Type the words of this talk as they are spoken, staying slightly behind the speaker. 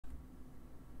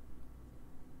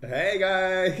Hey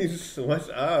guys, what's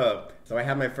up? So I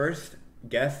have my first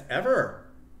guest ever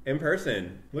in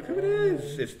person. Look who it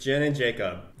is. It's Jen and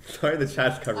Jacob. Sorry the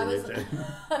chat's covering it, Jen.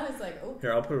 I was like, oh.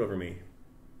 Here, I'll put it over me.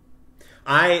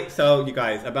 So you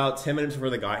guys, about 10 minutes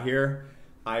before they got here,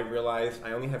 I realized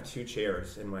I only have 2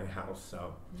 chairs in my house,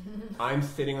 so I'm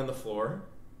sitting on the floor.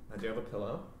 I do have a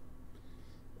pillow.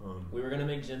 We were gonna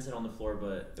make Jen sit on the floor,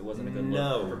 but it wasn't a good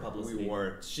look for publicity. No, we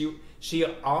weren't. She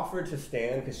offered to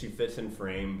stand because she fits in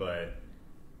frame, but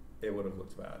it would have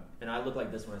looked bad. And I look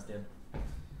like this when I stand.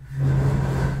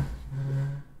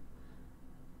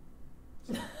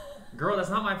 Girl, that's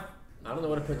not my. I don't know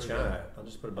what to put chat. I'll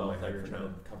just put it above my I thought head you were for trying now.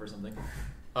 to cover something.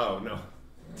 Oh no.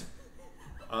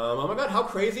 Oh my god, how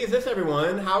crazy is this,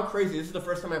 everyone? How crazy! This is the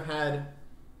first time I've had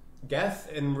guests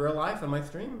in real life on my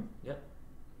stream. Yep.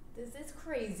 This is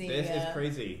crazy. This is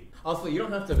crazy. Also, you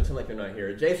don't have to pretend like you're not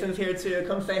here. Jason's here too.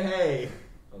 Come say hey.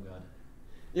 Oh god.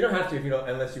 You don't have to if you don't,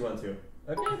 unless you want to.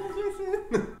 Okay, that's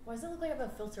Jason. Why does it look like I have a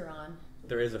filter on?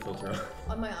 There is a filter on.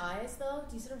 On my eyes, though?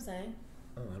 Do you see what I'm saying?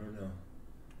 Oh, I don't know.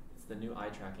 It's the new eye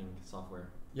tracking software.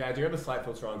 Yeah, I do have a slight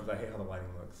filter on because I hate how the lighting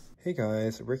looks. Hey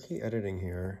guys, Ricky editing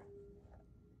here.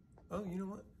 Oh, you know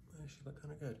what? I should look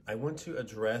kind of good. I want to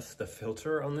address the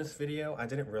filter on this video. I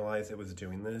didn't realize it was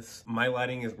doing this. My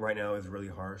lighting right now is really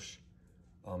harsh.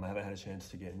 I haven't had a chance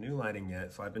to get new lighting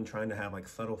yet, so I've been trying to have like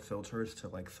subtle filters to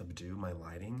like subdue my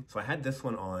lighting. So I had this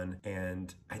one on,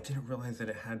 and I didn't realize that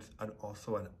it had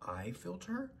also an eye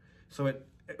filter. So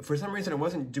for some reason, it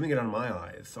wasn't doing it on my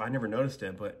eyes, so I never noticed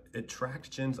it, but it tracked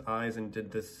Jen's eyes and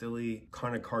did this silly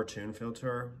kind of cartoon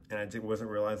filter, and I wasn't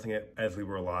realizing it as we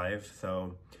were live,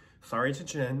 so sorry to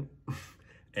Jen,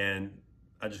 and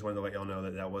I just wanted to let y'all know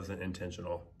that that wasn't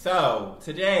intentional. So,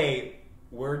 today,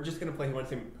 we're just gonna play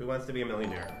Who Wants to Be a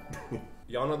Millionaire.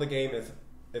 Y'all know the game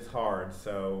is hard,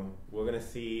 so we're gonna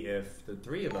see if the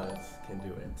 3 of us can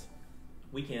do it.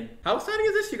 We can. How exciting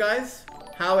is this, you guys?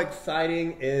 How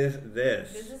exciting is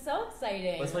this? This is so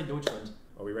exciting. Let's play Deutschland.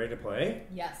 Are we ready to play?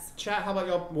 Yes. Chat, how about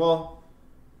y'all? Well,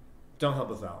 don't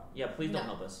help us out. Yeah, please don't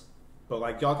No. help us. But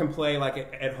like, y'all can play like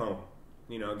at home.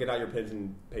 You know, get out your pens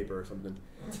and paper or something.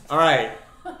 All right.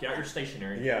 Get out your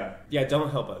stationery. Yeah. Yeah,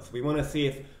 don't help us. We want to see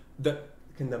if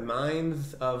can the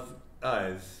minds of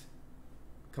us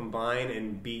combine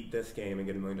and beat this game and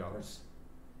get $1 million.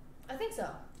 I think so.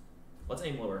 Let's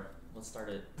aim lower. Let's start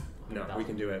it. No, we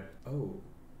can do it. Oh.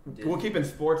 Did- We're keeping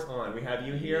sports on. We have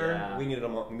you here. Yeah. We need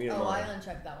them all. Oh, I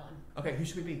unchecked that one. Okay, who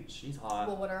should we be? She's hot.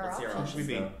 Well, what are our Let's see options? Who should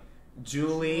we be? though.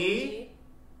 Julie.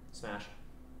 Smash.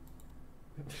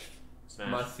 Smash.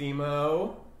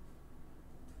 Massimo.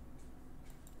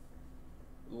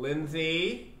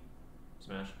 Lindsay.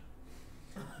 Smash.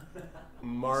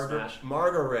 Margaret. Smash.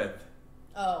 Margaret.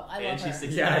 Oh, I love And her. she's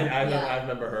 69. Yeah, I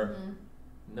remember her. Mhm.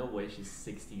 No way, she's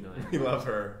 69. We love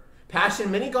her.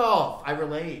 Passion mini golf. I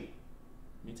relate.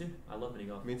 Me too. I love mini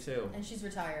golf. Me too. And she's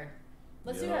retired.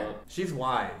 Let's do Yeah. her. She's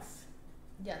wise.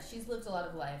 Yeah, she's lived a lot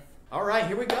of life. All right,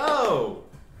 here we go.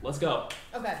 Let's go.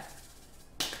 Okay.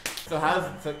 So how's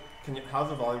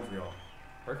the volume for y'all?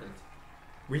 Perfect.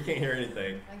 We can't hear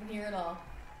anything. I can hear it all.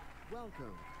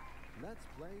 Welcome. Let's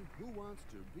play Who Wants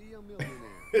to Be a Millionaire?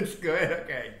 It's good.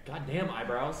 Okay. Goddamn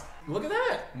eyebrows. Look at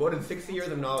that. More than 60 years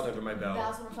of knowledge under my belt.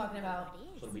 That's what I'm talking about.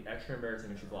 So it'll be extra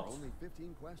embarrassing if she flops. Only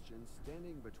 15 questions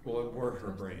standing between Well, it worked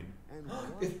her brain. and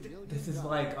This is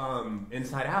like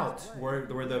Inside Out, where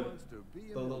the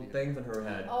little things in her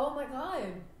head. Oh my god.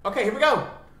 Okay, here we go.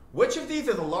 Which of these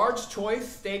is a large choice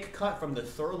steak cut from the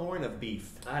sirloin of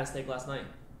beef? I had a steak last night.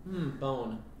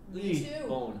 Bone. Me Eek. too.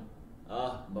 Bone.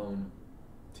 Bone.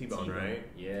 T-bone, right?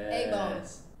 Yes. A-bone.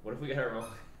 What if we get it wrong?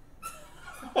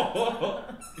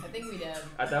 I think we did.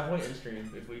 At that point in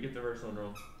stream, if we get the first one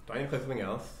wrong. Do I need to click something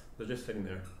else? They're just sitting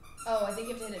there. Oh, I think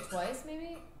you have to hit it twice,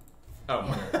 maybe? Oh, my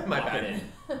Lock it bad. in.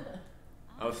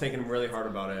 I was thinking really hard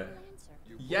about it.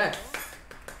 Yes.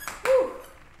 Woo!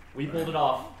 We pulled it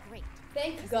off.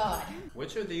 Thank God.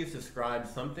 Which of these describes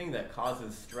something that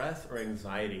causes stress or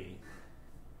anxiety?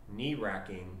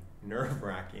 Knee-racking,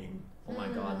 nerve-wracking, Oh my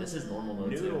god, this is normal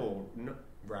mode too.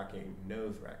 noodle-racking,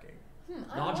 nose-racking.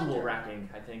 I Nodule wonder. racking,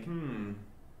 I think.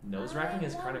 Nose I racking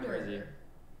is kind of wonder. crazy.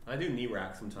 I do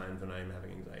knee-rack sometimes when I'm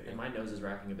having anxiety. And my nose is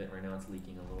racking a bit right now. It's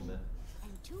leaking a little bit.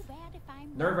 And too bad if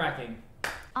I'm Nerve wracking.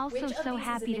 Also Which of so these is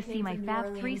happy a to see nickname my from New fab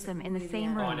Orleans, threesome in the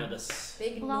same Oh, I room. know this.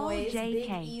 Big Lol, noise, JK.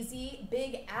 big easy,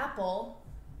 big apple,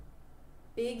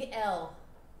 big L.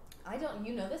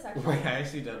 You know this actually. Wait, I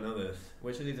actually don't know this.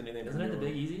 Which of these are nicknames? Isn't it the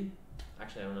Big Easy?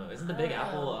 Actually, I don't know. Isn't the Big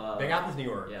Apple? Big Apple's New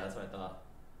York. Yeah, that's what I thought.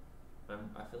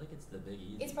 I feel like it's the Big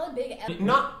Easy. It's probably big L.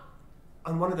 Not.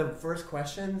 On one of the first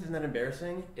questions? Isn't that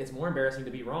embarrassing? It's more embarrassing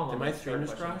to be wrong on Did the my third stream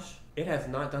just question. crash? It has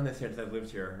not done this since I've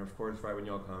lived here. And of course, right when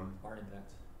y'all come. Art impact.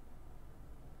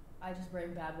 I just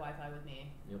bring bad Wi-Fi with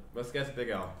me. Yep. Let's guess Big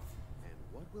L. And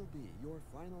what will be your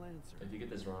final answer? If you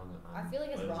get this wrong, I feel like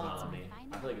it's it was not wrong. on me.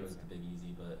 I feel like it was Big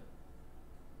Easy, but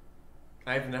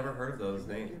I've never heard of those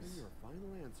You are names. giving your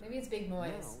final answer. Maybe it's Big Now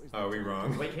Noise. is Oh, are we the time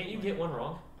wrong? to wait, can't you get one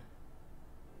wrong?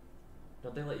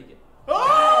 Don't they let you get?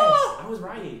 Oh! Yes, I was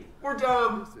right. We're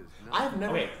dumb. This is not I've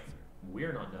never. Okay,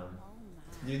 we're not dumb.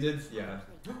 You did, yeah.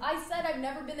 I said I've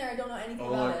never been there. I don't know anything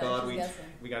Oh about my it. god, I'm we just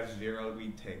guessing. got 0. We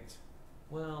tanked.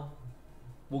 Well,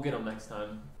 we'll get them next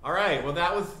time. All right. Well,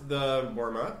 that was the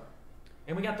warm up.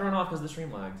 And we got thrown off because the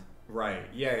stream lagged. Right.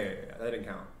 Yeah. That didn't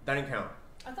count. That didn't count.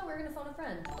 I thought we were gonna phone a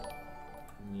friend.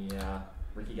 Yeah,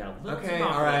 Ricky got a little Okay. too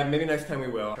All right. Maybe next time we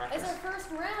will. It's our first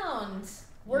round.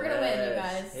 We're gonna win, you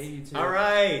guys. Hey YouTube. All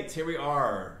right. Here we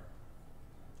are.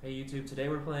 Hey YouTube. Today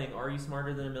we're playing Are You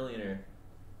Smarter Than a Millionaire?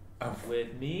 Oh.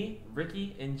 With me,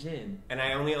 Ricky, and Jenn. And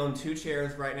I only own 2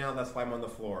 chairs right now. That's why I'm on the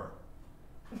floor.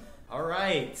 All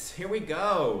right. Here we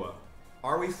go.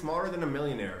 Are we smarter than a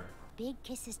millionaire? Big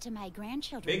kisses to my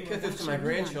grandchildren. Big who are kisses to my watching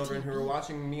me on grandchildren who are TV.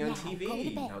 watching me on Now, TV. go to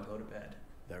bed. Now go to bed.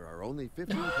 There are only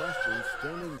 15 questions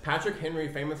standing. Patrick Henry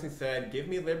famously said, "Give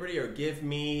me liberty or give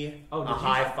me Oh, a did you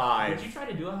high try- five." Did you try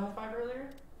to do a high five earlier?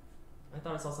 I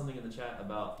thought I saw something in the chat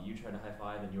about you tried to high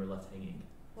five and you were left hanging.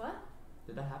 What?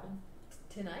 Did that happen?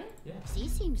 Tonight? Yeah. She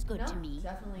seems good No, to me.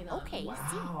 definitely not. Okay, see.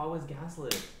 Wow, I was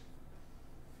gaslit.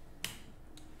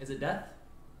 Is it death?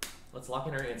 Let's lock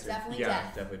in our answer. Definitely Yeah,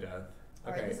 death. definitely death.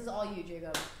 All Okay. right, this is all you,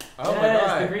 Jacob. Oh my Yes,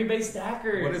 god. the Green Bay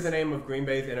Stackers. What is the name of Green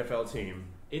Bay's NFL team?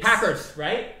 It's- Packers,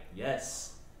 right?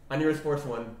 Yes. I knew a sports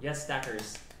one. Yes,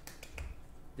 Stackers.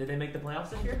 Did they make the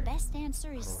playoffs this And the year? best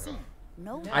answer is C.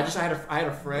 No. No. I had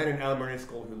a friend in elementary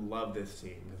school who loved this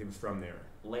team because he was from there.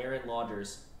 Laren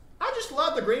Lodgers. I just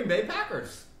love the Green Bay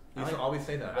Packers. He used to I like- always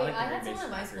say that. I Wait, like the I had Green Bay someone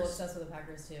in my school Packers. obsessed with the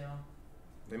Packers too.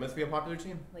 They must be a popular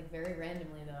team. Like very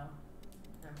randomly though.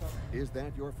 I'm programmed. Is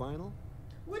that your final?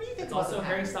 What do you think It's about also the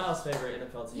Harry Packers? Styles' favorite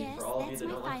NFL team. Yes, For all of you that's that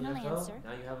my don't like the final NFL, answer.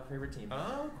 now you have a favorite team.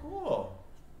 Oh, cool.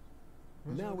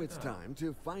 What's Now up with it's that? time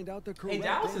to find out the correct Hey,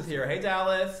 Dallas is answer. here. Hey,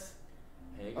 Dallas.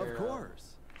 Hey, girl. Of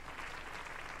course.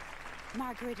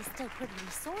 Margaret is still pretty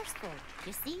resourceful.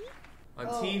 You see? On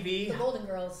Oh, TV. The Golden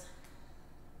Girls.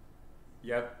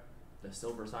 Yep. The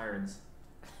Silver Sirens.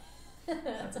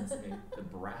 That's insane. The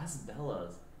Brass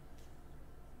Bellas.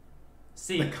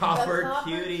 C. The Copper, The Copper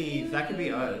Cuties. That could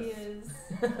be us. Cuties.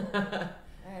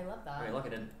 I love that. Alright, lock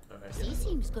it in. Okay. C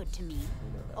seems good to me.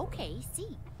 Okay,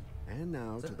 C. And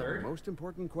now Is to it the third? most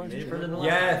important made it question. further than last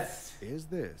Yes. Is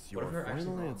this What your if we're actually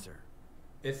final wrong? answer?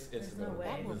 It's There's no way.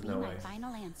 That will There's be no my way.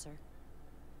 final answer.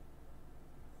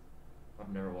 I've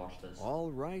never watched this.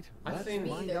 All right, I've let's seen-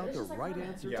 find Me either. out It's the just like right mine.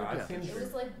 answer Yeah, I've together. seen It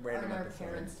was like random on our episodes.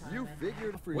 parents' time. You I think.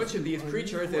 figured for Which of these a new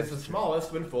creatures is the question.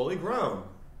 smallest when fully grown?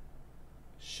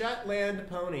 Shetland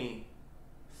pony,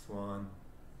 swan,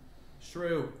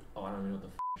 shrew, Oh, I don't even know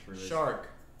what the shrew is. shark.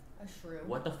 A shrew.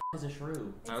 What the is a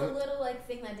shrew? It's I a don't- little like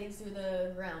thing that digs through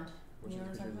the ground. Which You know of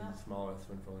what these I'm creatures talking is about? the smallest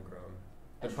when fully grown?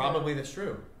 A But shrew. probably the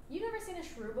shrew. You never seen a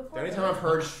shrew before? The only time I've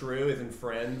heard shrew is in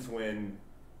Friends when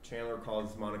Chandler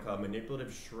calls Monica a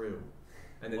manipulative shrew.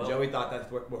 And then Well- Joey thought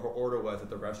that's what her order was at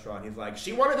the restaurant. He's like,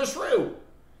 she wanted the shrew!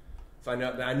 So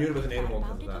I knew it was an animal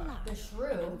Thought because about of it a that. lot. The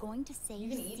shrew. I'm going to say You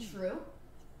can C. eat shrew.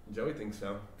 Joey thinks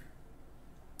so.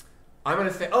 I'm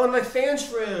gonna say, oh, and like sand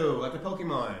shrew, like the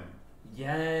Pokemon.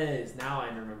 Yes, now I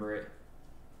remember it.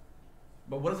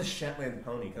 But what is a Shetland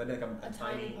pony? Could that be like A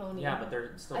tiny pony. Yeah, but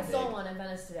they're still I big. saw one in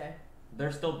Venice today.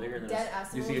 They're still bigger than Dead us.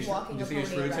 ass. You Someone see a was shrew, walking you a see a pony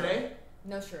shrew around. today?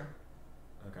 No shrew.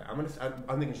 Okay,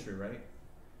 I'm thinking shrew, right?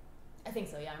 I think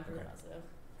so. Yeah, I'm pretty Okay. positive.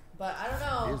 But I don't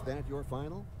know. Is that your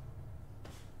final?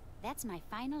 That's my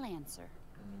final answer.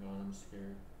 Oh my god, I'm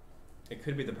scared. It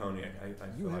could be the pony. I You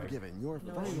feel have like. given your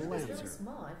No, final shrew is really answer.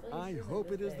 small. I feel like I shrews are hope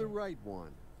this it is the big. right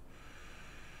one.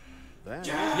 That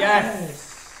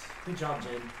Yes! Good job,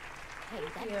 Jen. Hey,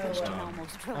 that you. question Wow.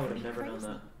 almost I drove would me have never known crazy.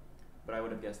 that. But I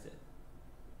would have guessed it.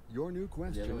 your new The other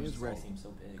question ones is just all ready. seem so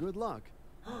big. Good luck.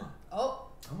 Oh,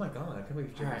 Oh my god, I can't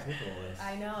believe you Alright. taken all this.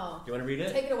 I know. Do you want to read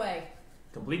it? Take it away.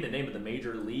 Complete the name of the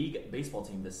Major League Baseball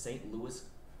team, the St. Louis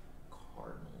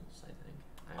Cardinals, I think.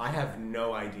 I have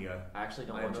no idea. I actually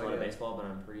don't I have watch a no lot of idea. baseball, but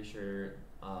I'm pretty sure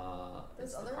Those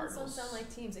it's the other ones don't Cardinals. sound like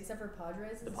teams, except for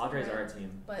Padres. is The a team, Padres right? are a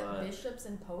team, But bishops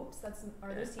and popes,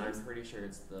 are those I'm teams? pretty sure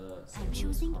it's the St. I'm Louis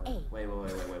choosing Cardinals. A.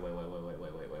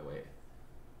 Wait.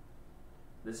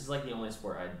 This is like the only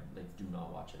sport I like do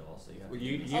not watch at all. So you have Well, to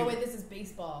you- give me you- Oh wait, this is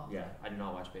baseball. Yeah, I do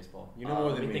not watch baseball. You know more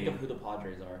let than me think me. of who the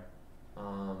Padres are.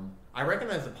 I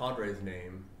recognize the Padres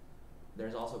name.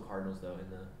 There's also Cardinals though in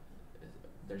the.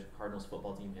 There's Cardinals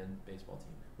football team and baseball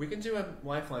team. We can do a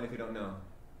lifeline if you don't know.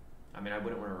 I mean, I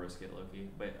wouldn't want to risk it, Loki.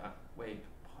 But wait,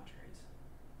 Padres.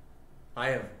 I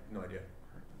have no idea.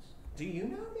 Cardinals. Do you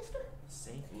know, mister?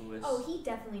 St. Louis. Oh, he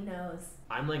definitely knows.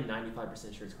 I'm like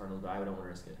 95% sure it's Cardinals, but I don't want to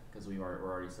risk it because we're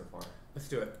already so far. Let's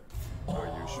do it. Are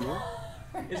you sure?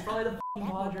 It's probably the That will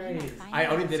be my Padres. final I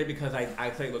only answer. did it because I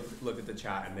actually looked at the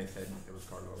chat and they said it was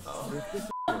Cardinals.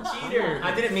 Oh, cheater!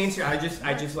 I didn't mean to. I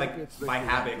just like by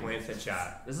habit glanced at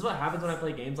chat. This is what happens when I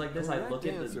play games like this. I look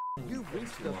at the. You've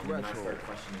reached the and then I threshold. start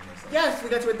questioning myself. Yes, we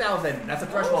got to 1,000. That's a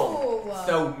threshold. Oh.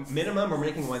 So minimum, we're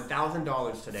making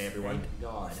 $1,000 today, everyone. Thank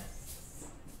God.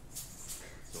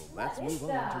 So let's What is move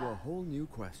on that? to a whole new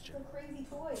question. It's a crazy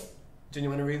toy. Jen, you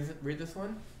want to read this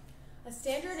one? A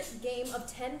standard game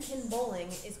of 10-pin bowling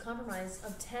is comprised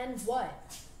of 10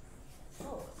 what?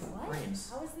 Oh, what?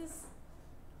 Frames. How is this?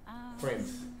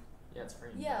 Frames. Yeah, it's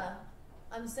framed. Yeah.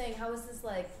 I'm saying, how is this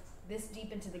like this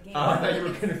deep into the game? Oh, I I thought feel you were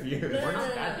like confused. No, We're no, not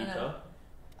no, that no, deep no. though.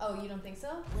 Oh, you don't think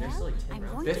so? There's Well, like 10 I'm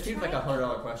rounds. going This to seems try like a again.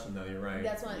 $100 question, though. You're right.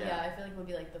 That's one. Yeah. Yeah, I feel like would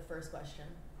be like the first question.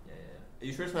 Yeah, Are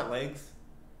you sure it's not legs?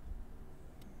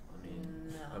 I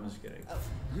mean, No. I'm just kidding. Oh.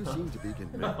 You seem to be I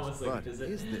convinced, was like, but is it-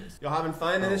 is this? Y'all having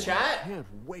fun in the Oh, chat? Can't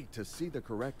wait to see the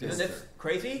correct Isn't answer. this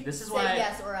crazy? this is Say why.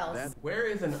 yes or else. That- Where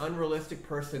is an unrealistic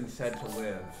person said to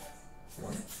live?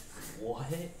 What?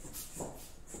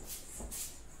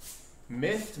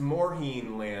 Mist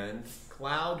Morheen Land,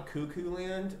 Cloud Cuckoo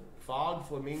Land, Fog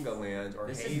Flamingo Land, or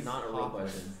This Haze is not a real Hawkland?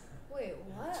 question. Wait,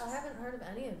 what? I haven't heard of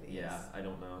any of these. Yeah, I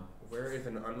don't know. Where is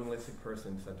an unrealistic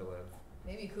person said to live?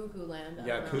 Maybe Cuckoo Land. I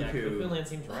Yeah, don't know. Yeah, Cuckoo. Cuckoo Land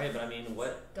seems right, but I mean,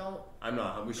 what? Don't. I'm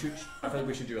not. We should. I feel like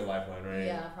we should do a lifeline, right?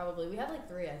 Yeah, probably. We have like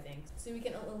 3, I think. So we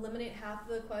can eliminate half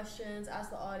the questions, ask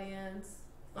the audience.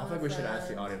 I feel like we should ask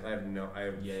the friends. audience. I have no. I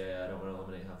have. Yeah, I don't want to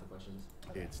eliminate half the questions.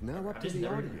 It's now up I've to just the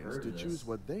never even audience heard to of this. choose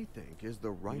what they think is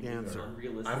the right Me neither. answer.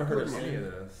 Unrealistic I haven't heard of person. any of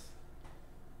this.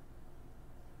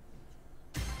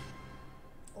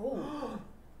 Oh.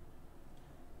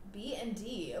 B and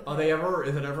D. Okay. Are they ever?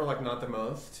 Is it ever like not the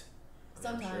most?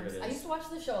 I'm sure Sometimes. it I is. used to watch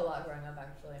the show a lot growing up,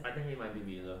 actually. I think it might be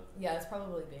B though. Yeah, it's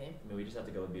probably B. I mean, we just have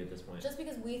to go with B at this point. Just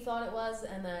because we thought it was,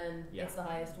 and then Yeah. it's the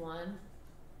highest one.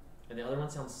 And the other one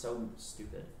sounds so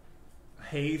stupid.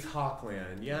 Haze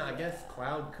Hawkland. Yeah, I guess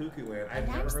Cloud Cuckoo Land. I've And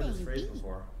never I'm heard this saying phrase B.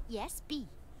 before. Yes, B.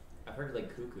 I've heard like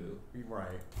cuckoo, You're right.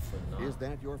 but not. Is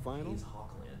that your final? Haze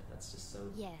Hawkland. That's just so.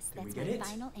 Yes, Did we that's get my it?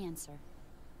 final answer.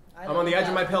 I I'm on the love edge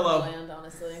of that my pillow. Land,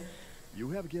 honestly.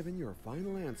 You have given your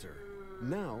final answer.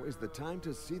 Now is the time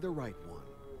to see the right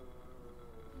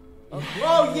one.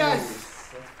 Oh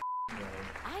yes!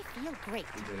 I feel great,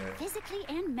 We did it. physically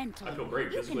and mentally. I feel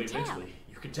great You physically can and tell. mentally.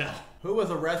 You can tell. Who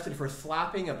was arrested for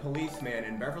slapping a policeman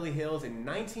in Beverly Hills in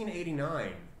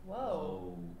 1989? Whoa.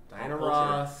 Oh. Diana Pop culture.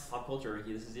 Ross. Pop culture,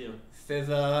 Ricky. This is you.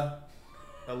 SZA,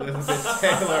 Elizabeth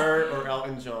Taylor, or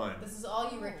Elton John? This is all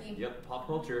you, Ricky. Yep. Pop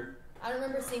culture. I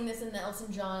remember seeing this in the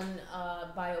Elton John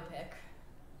biopic.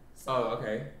 So Oh,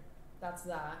 okay. That's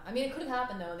that. I mean, it could have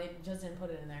happened though. They just didn't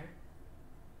put it in there.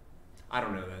 I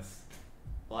don't know this.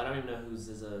 Well, I don't even know who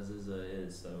SZA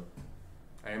is, so.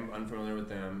 I am unfamiliar with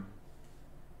them.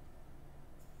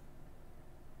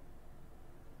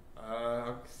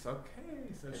 It's okay.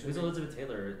 So Who's Elizabeth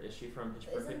Taylor? Is she from Pitch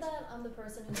Isn't Perfect? that the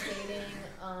person who's dating?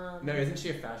 No, isn't she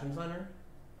a fashion designer?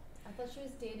 I thought she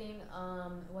was dating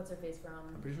what's her face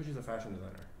I'm from pretty sure she's a fashion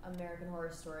designer. American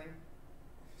Horror Story.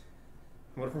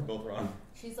 What if we're both wrong?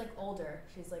 She's like older.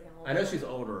 She's like an older. I know she's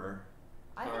older.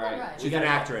 I think Alright. I'm right. She's an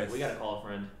actress. We gotta call a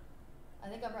friend. I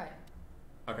think I'm right.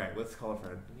 Okay, let's call a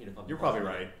friend. We need to fucking You're call probably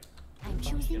a friend. right. I'm Who the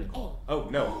fuck is she choosing gonna A. call? Oh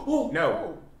no! Oh. No!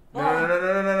 Oh. No! No! No!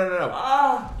 No! No! No! No! No!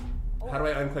 Ah! How do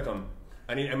I unclick them?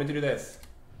 I meant to do this.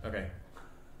 Okay.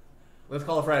 Let's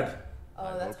call a friend. Oh,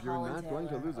 I that's hope you're Colin not going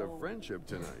to Taylor. lose a Oh. friendship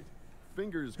tonight.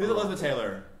 Fingers Who's crossed. Elizabeth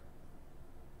Taylor?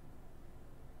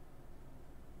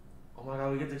 Oh my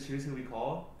god, we get to choose who we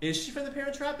call? Is she from The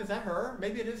Parent Trap? Is that her?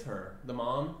 Maybe it is her. The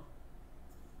mom.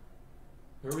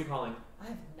 Who are we calling? I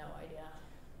have no idea.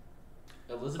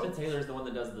 Elizabeth Taylor is the one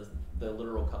that does the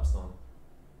literal cup song.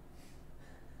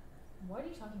 What are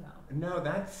you talking about? No,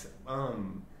 that's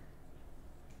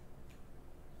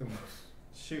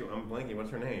shoot, I'm blanking. What's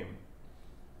her name?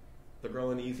 The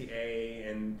girl in Easy A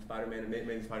and Spider-Man and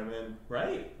Amazing Spider-Man,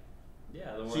 right?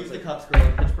 Yeah, the one She's the like, Cups girl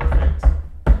in Pitch Perfect.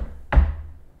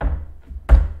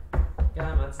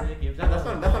 That's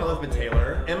not Elizabeth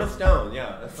Taylor. Emma Stone.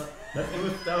 Yeah, that's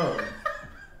Emma Stone.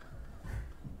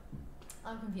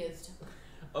 I'm confused.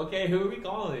 Okay, who are we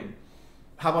calling?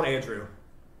 How about Andrew?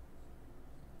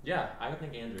 Yeah, I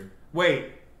think Andrew.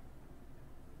 Wait.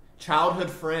 Childhood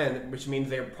friend, which means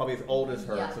they're probably as old as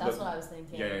her. Yeah, so that's what I was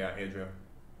thinking. Yeah, Andrew.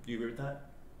 Do you agree with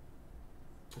that?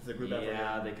 Is the group effort?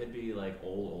 Yeah, they could be like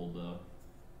old though.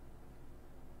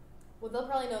 Well, they'll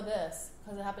probably know this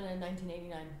because it happened in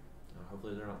 1989.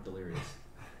 Hopefully they're not delirious.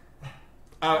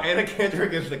 Oh, Anna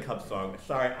Kendrick is the Cup song.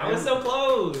 Sorry, I was so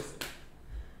close.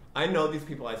 I know these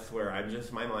people. I swear.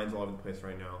 My mind's all over the place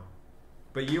right now.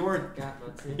 But you were.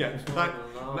 Yeah, not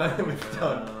Emma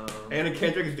Stone. Anna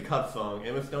Kendrick is the Cup song.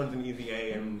 Emma Stone's an Easy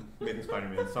A and Amazing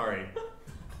Spider-Man. Sorry.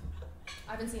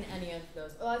 I haven't seen any of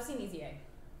those. Oh, I've seen Easy A.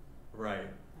 Right.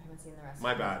 I haven't seen the rest.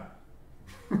 My bad.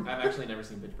 I've actually never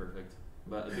seen Pitch Perfect.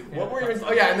 But a big fan what of were Cup you? Song.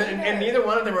 Oh yeah, and neither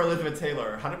one of them were Elizabeth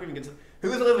Taylor. How did we even get to?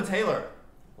 Who's Elizabeth Taylor?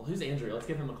 Well, who's Andrew? Let's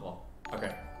give him a call.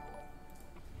 Okay.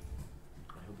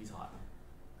 I hope he's hot.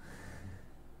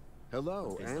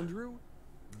 Hello, He's Andrew.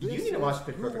 You This need to watch is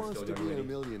Pitch Who Perfect Wants still, to young Be a lady.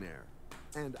 Millionaire?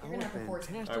 And You're our gonna have to force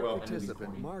me. fantastic I will.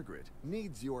 participant, Margaret,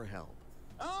 needs your help.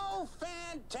 Oh,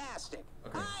 fantastic.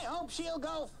 Okay. I hope she'll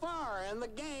go far in the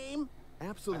game.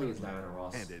 Absolutely. Diana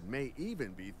Ross. And it may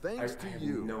even be I thanks to have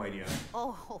you. no idea.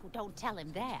 Oh, don't tell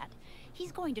him that.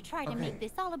 He's going to try to Okay. make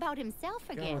this all about himself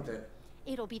Go again. with it.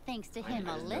 It'll be thanks to I him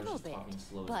a just know little she's bit, talking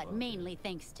slow as but fuck. mainly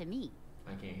thanks to me.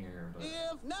 I can't hear her, but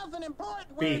If nothing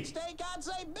important B. were at stake, I'd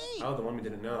say B. Oh, the one we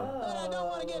didn't know. But I don't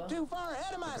want to get too far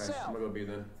ahead of Okay, I'm myself. gonna go B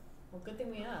then. Well, good thing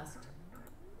we asked.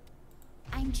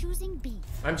 I'm choosing B.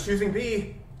 I'm choosing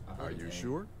B. I thought Are it you was A.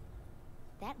 sure?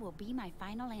 That will be my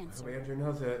final I hope answer. Andrew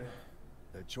knows it.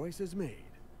 The choice is made.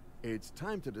 It's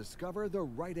time to discover the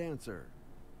right answer.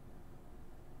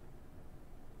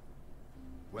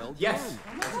 Well Yes. done.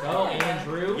 Oh my Go, god.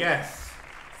 Andrew. Yes.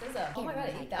 SZA. Oh my god,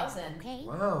 Get right 8,000. back, Okay.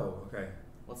 Wow. Okay.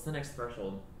 What's the next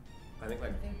threshold? I think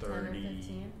like I think 10 or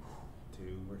 32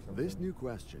 15. or something. This new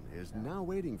question is now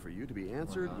waiting for you to be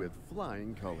answered God. with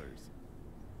flying colors.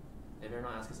 They better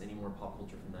not ask us any more pop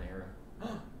culture from that era.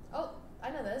 Oh, I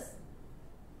know this.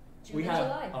 June We and have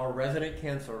July. our resident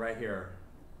Cancer right here.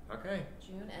 Okay.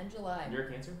 June and July. You're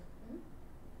a Cancer?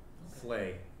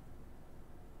 Slay.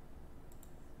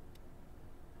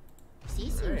 C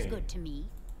seems Hey. good to me.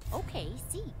 Okay,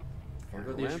 C. Or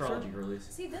go the Final astrology answer? girlies.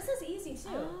 See, this is easy too.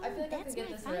 I feel like I That's could get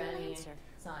my this for final any answer.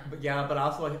 sign. But yeah, but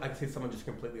also I can see someone just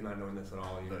completely not knowing this at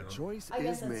all. You The know? choice I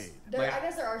guess is that's, made. there, Like- I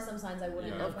guess there are some signs I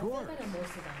wouldn't Yeah. know. Of but I feel like course. I know most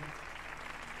of them.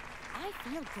 I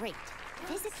feel great.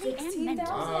 Physically and 16,000. mentally.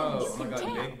 Oh, You oh my can god,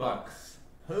 tell. big bucks.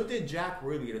 Who did Jack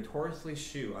Ruby notoriously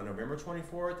shoot on November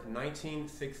 24th,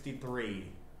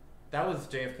 1963? That was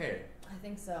JFK. I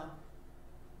think so.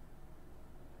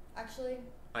 Actually,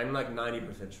 I'm like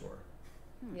 90% sure.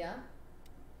 yeah.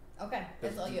 Okay,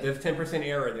 that's all you. There's 10%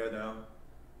 error there though.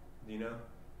 Do you know?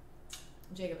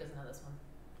 Jacob doesn't know this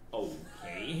one.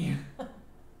 Okay.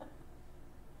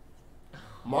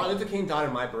 Martin Luther King died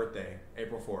on my birthday,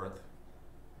 April 4th.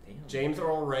 Damn. James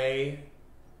Earl Ray,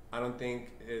 I don't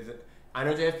think is. I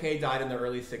know JFK died in the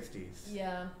early 60s.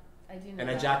 Yeah, I do know. And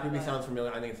that, Jack Ruby but- sounds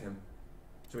familiar. I think it's him.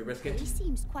 Should we risk He it?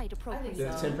 seems quite appropriate. so.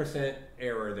 There's 10%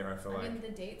 error there, I feel I like. mean,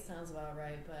 the date sounds about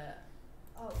right, but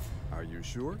oh, Are you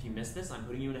sure? If you miss this, I'm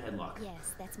putting you in a headlock.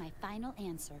 Yes, that's my final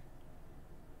answer.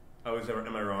 Oh,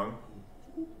 am I wrong?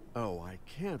 Oh, I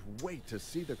can't wait to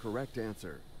see the correct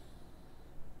answer.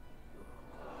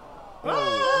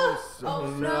 Oh, so oh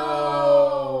I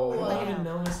no! don't even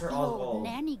know Mr. The old Oswald.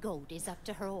 nanny goat is up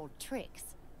to her old tricks.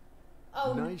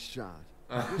 Oh, nice shot.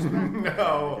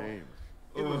 No. Game.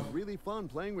 It was really fun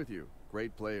playing with you.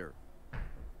 Great player.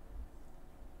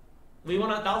 We won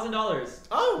 $1,000.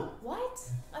 Oh! what?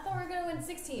 I thought we were gonna win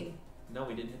 16. No,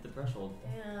 we didn't hit the threshold.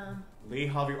 Damn. Lee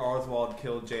Harvey Oswald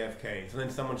killed JFK. So then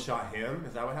someone shot him?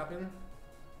 Is that what happened?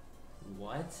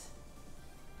 What?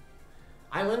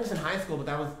 I learned this in high school, but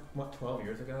that was, what, 12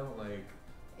 years ago? Like,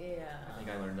 Yeah. I think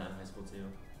I learned that in high school too,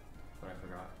 but I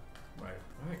forgot. right.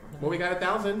 Alright. Well, we got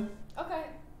 1,000. Okay,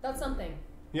 that's something.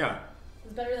 Yeah.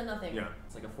 It's better than nothing. Yeah.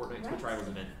 It's like a Fortnite Right. Twitch Rivals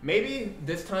event. Maybe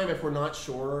this time, if we're not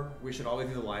sure, we should always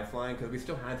use a lifeline, because we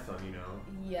still had some, you know?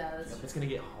 Yeah, that's Yep, it's gonna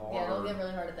get hard. yeah, it'll get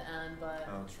really hard at the end, but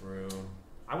Oh, true.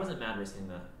 I wasn't mad risking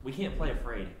that. We can't play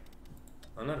afraid.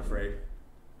 I'm not afraid.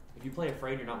 If you play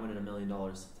afraid, you're not winning $1 million. I'll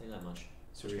tell you that much.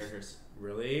 Switch Serious? characters.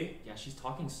 Really? Yeah, she's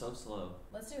talking so slow.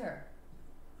 let's do her.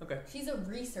 Okay. She's a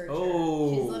researcher.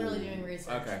 Oh. She's literally doing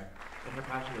research. Okay. And her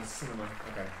passion is cinema,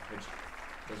 Okay. which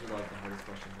those are like the hardest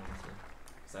questions, honestly.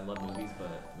 Because I love movies, but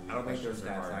movie I don't think those questions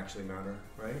are stats hard. actually matter,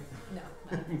 right?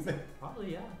 No.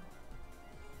 Probably, yeah.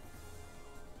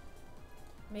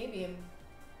 Maybe.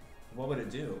 What would it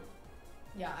do?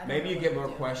 Yeah, I don't Maybe know you what get to more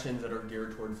do. questions that are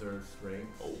geared towards their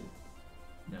strengths. Oh.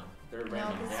 No, they're No,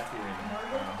 random. 'cause They have to be random.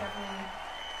 Margaret definitely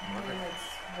Margaret? doing like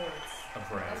sports. A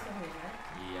friend. That's what I mean,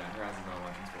 right? Yeah, her eyes is not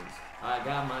watching sports. I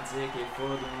got my ticket for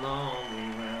the long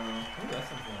way round. Oh, that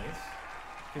sounds nice.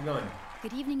 Keep going.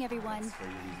 Good evening, everyone. That's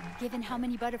crazy. Given how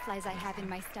many butterflies I have in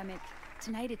my stomach,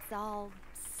 tonight it's all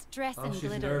stress Oh, and she's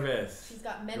glitter. nervous. She's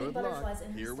got many Good butterflies luck.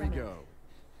 in her Here stomach. we go.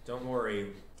 Don't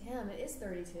worry. Damn, it is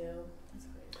 32. That's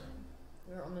crazy.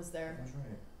 We were almost there. That's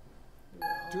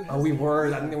right. We were Oh, we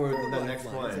were. I think we were the next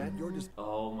Lifelines one. at your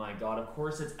Oh my god, of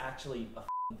course it's actually a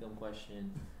f***ing film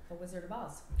question. The Wizard of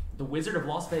Oz. The Wizard of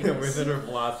Las The Vegas. Wizard of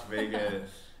Las Vegas.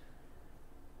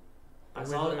 I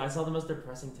saw the most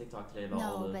depressing TikTok today about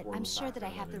all No, the but I'm horrible sure facts that I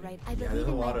about have the movie. right. I Yeah, there's believe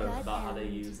a in my lot of- gut. About how they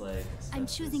and use like I'm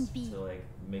asbestos choosing B. to like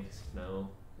make snow.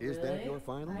 Is that Really? your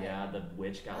final? Yeah, the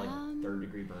witch got like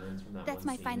third-degree burns from that that's one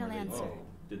my scene final where they answer.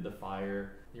 did the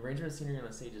fire. The arrangement of scenery on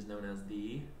the stage is known as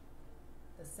the.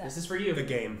 The set. This is for you. The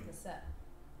game. The set.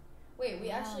 Wait, we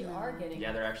actually Wow. are getting.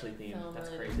 Yeah, they're actually themed. film That's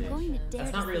related crazy. Going to questions. dare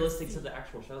That's to not say realistic C. to the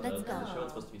actual show though, Let's because the go. show is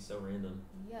supposed to be so random.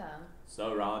 Yeah.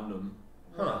 So random.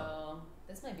 Huh. Well,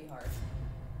 this might be hard.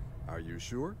 Are you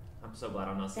sure? I'm so glad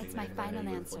I'm not sitting That's there. my 'cause I know final you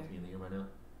would answer. flick me in the ear by now.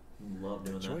 Love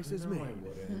doing that. Choice is No, I made.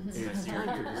 wouldn't. It's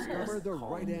time to discover the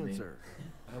Call right me. answer.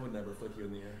 I would never flick you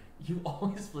in the ear. You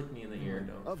always flick me in the ear.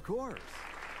 No. Of course.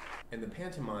 In the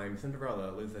pantomime,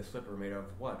 Cinderella loses a slipper made of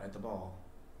what at the ball?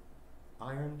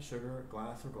 Iron, sugar,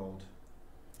 glass, or gold?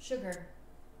 Sugar.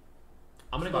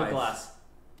 I'm gonna go with Spice. glass.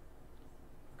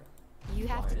 You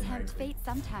have to Fine, tempt I fate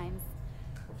sometimes.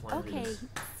 We're flying through Okay, this.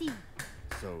 C.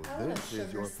 So I want a this is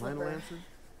sugar your final slipper. answer?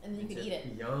 And then you could eat it.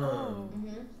 Yum. Oh.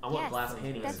 Mm-hmm. I want Yes, glass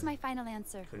panties. that's my final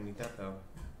answer. Couldn't eat that though.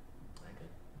 I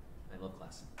could. I love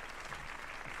glass.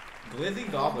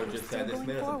 Glizzy Gobbler We're just still said this going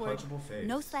man has a forward. punchable face.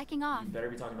 No slacking off. You better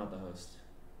be talking about the host.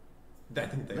 I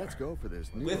think they Let's are. go for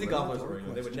this new Glizzy Gobblers eliminatory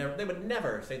original. They would question. never. They would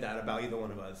never say that about either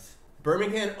one of us.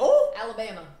 Birmingham. Oh,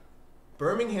 Alabama.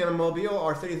 Birmingham and Mobile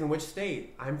are cities in which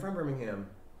state? I'm from Birmingham.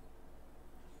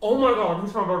 Oh my god,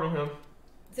 who's from Birmingham?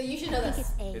 So you should know I think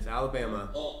this. it's A. It's Alabama.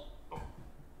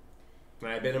 And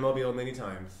I've been to Mobile many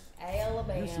times.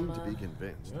 Alabama. You seem to be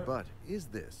convinced, Yeah. but is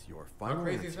this your How final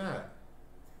crazy is answer? that?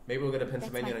 Maybe we'll get a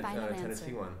Pennsylvania and final a Tennessee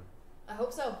answer. one. I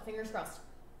hope so. Fingers crossed.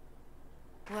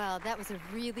 Well, that was a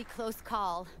really close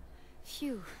call.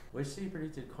 Phew. Which city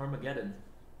predicted Carmageddon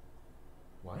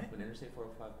What? when Interstate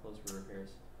 405 closed for repairs?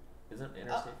 Isn't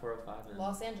Interstate 405 in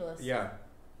Los Angeles. Yeah.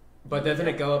 But doesn't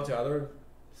it go up to other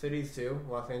cities too?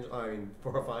 Los Angeles, I mean,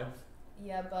 405?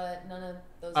 Yeah, but none of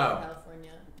those Oh. are in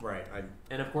California. Right.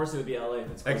 And of course it would be LA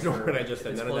if it's closed Ignore for, what I just if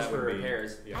said. it's None of closed that for would be.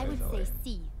 repairs. Yeah, I would it's LA. say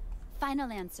C.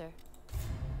 Final answer.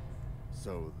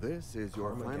 So this is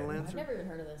your final Carmageddon. I've answer? never even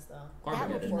heard of this though. That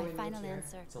would be Before my we moved final here.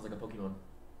 answer. Sounds like a Pokemon.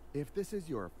 If this is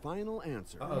your final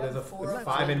answer, Oh, We there's have a four there's of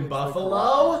 5 them. in It's the correct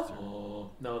Buffalo? answer. Oh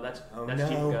no, that's Oh, that's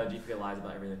no. Chief lies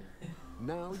about everything.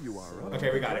 Now you are up.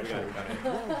 Okay, we got it. We got it. We got it.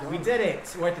 Well We done. did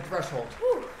it. We're at the threshold.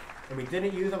 Woo. And we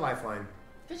didn't use a lifeline.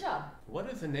 Good job. What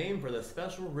is the name for the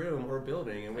special room or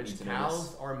building in I which need to know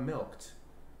cows this. are milked?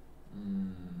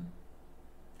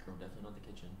 Girl, definitely not the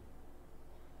kitchen.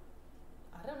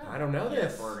 I don't know. I don't know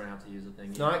this. We're gonna have to use a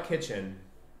thing. It's not kitchen.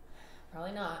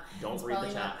 Probably not. Don't it's read the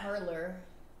probably not chat. parlor.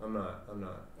 I'm not.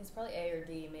 It's probably A or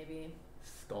D, maybe.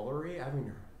 Scullery? I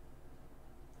mean,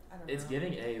 I don't know. It's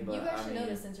giving A, but You guys I should mean, know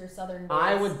this since you're Southern.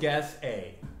 I boys. would guess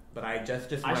A, but I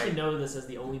just I might. should know this as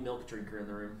the only milk drinker in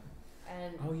the room.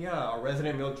 And Oh yeah, our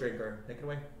resident milk drinker. Take it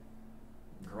away.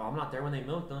 Girl, I'm not there when they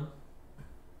milk them.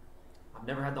 I've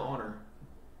never had the honor.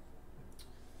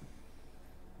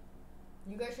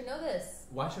 you guys should know this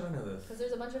Why should I know this? because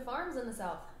there's a bunch of farms in the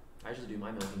South. I just do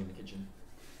my milking in the kitchen.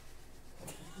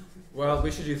 Well,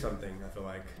 we should do something. I feel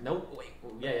like. Nope. Wait.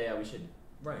 Yeah. We should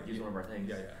Right. use one of our things.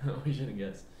 Yeah. we shouldn't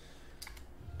guess.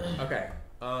 Okay.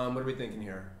 What are we thinking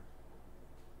here?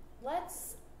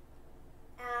 Let's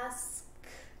ask.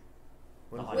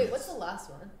 The Wait, audience. what's the last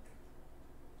one?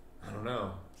 I don't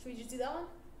know. Should we just do that one?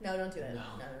 No, don't do it. No.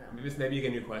 No. Maybe you get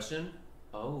a new question.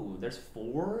 Oh, there's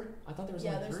 4? I thought there was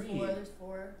Yeah, only there's 3. four. There's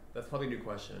 4. That's probably a new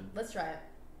question. Let's try it.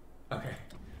 Okay.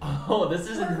 Oh, this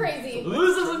isn't. We're crazy.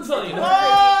 This is insane.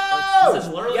 Whoa! This is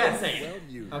literally Yes! insane. Well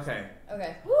used. Okay.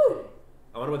 Okay. Woo!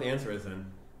 I wonder what the answer is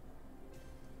then.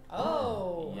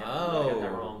 Oh. Yeah, I got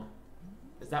that wrong.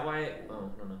 Is that why? Oh,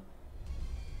 I don't know.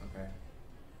 Okay.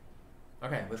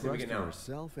 Okay, let's see what we Trust get now.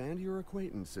 yourself and your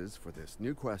acquaintances for this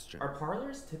new question. Are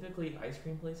parlors typically ice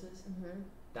cream places? Mhm.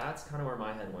 That's kind of where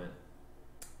my head went.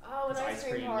 Oh, an It's ice ice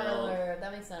cream cream parlor.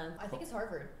 That makes sense. I think it's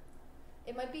Harvard.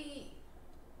 It might be.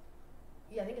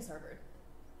 Yeah, I think it's Harvard.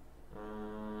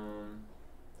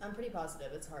 I'm pretty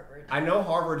positive it's Harvard. I know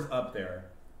Harvard's up there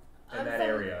in I'm that from-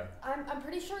 area. I'm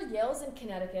pretty sure Yale's in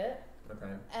Connecticut,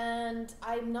 Okay. and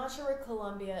I'm not sure where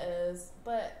Columbia is,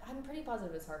 but I'm pretty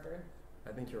positive it's Harvard.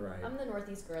 I think you're right. I'm the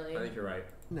Northeast girly. I think you're right.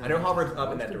 Now, I know Harvard's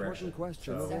up in most that direction. important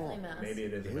question So of Definitely all. Mass. maybe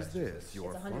it is. Is Massachusetts. this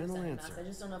your It's 100% final Mass. answer? I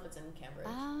just don't know if it's in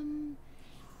Cambridge.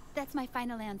 That's my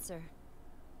final answer.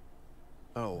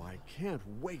 Oh, I can't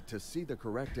wait to see the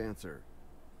correct answer.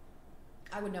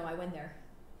 I would know. I went there.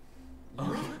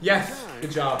 Yes.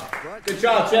 Good job. But Good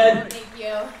job, Jen. Thank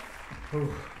you.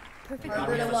 Perfect.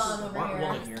 Harvard Yeah, alum over smart here.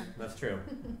 woman here. That's true.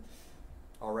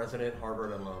 Our resident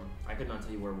Harvard alum. I could not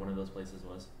tell you where one of those places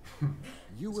was.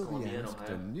 You It's will be Columbia in asked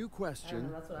Ohio. a new I question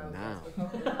don't know. That's what I was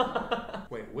now.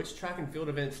 asked. Wait, which track and field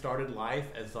event started life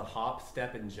as the hop,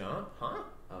 step, and jump? Huh?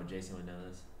 Oh, Jason would know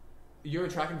this. You're a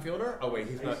track and fielder? Oh wait,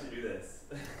 he's I not. used to do this.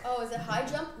 Oh, is it high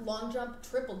jump, long jump,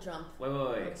 triple jump? Wait.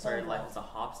 Or Sorry, pole life vault? is a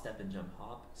hop, step, and jump.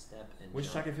 Hop, step, and Which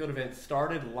jump. track and field event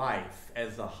started life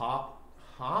as the hop,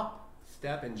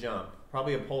 step, and jump?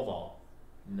 Probably a pole vault.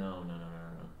 No.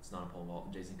 It's not a pole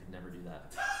vault. Jason could never do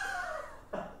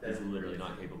that. He's literally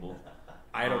not capable.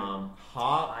 I don't.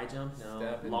 Hop, High jump, no.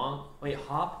 step, and- Long. Wait,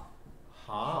 hop,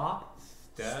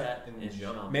 step, and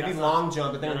jump. jump. Maybe That's long not-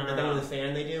 jump, but then No. in the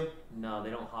sand they do. No, they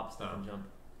don't hop, step, Oh. and jump.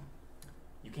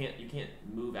 You can't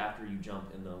move after you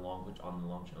jump in the long on the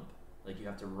long jump. Like you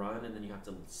have to run and then you have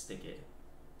to stick it.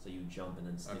 So you jump and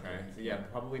then stick Okay. it. So yeah,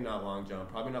 probably not long jump.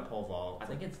 Probably not pole vault. I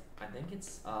think it's.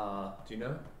 Do you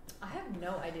know? I have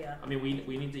no idea. I mean,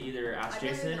 we need to either ask I've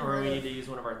never Jason even or we heard need of- to use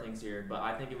one of our things here. But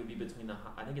I think it would be between the.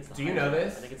 I think it's the. Do high you know jump.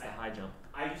 this? I think it's the high jump.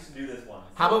 I used to do this once.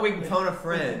 How about we phone a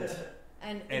friend?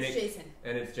 And And it's it- Jason.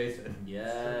 And it's Jason.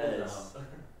 Yes.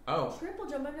 Oh. Triple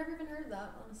jump. I've never even heard of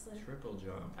that, honestly. Triple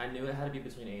jump. I knew it had to be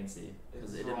between A and C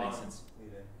because it didn't make sense.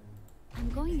 I'm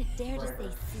going to dare to say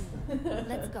C.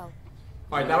 Let's go.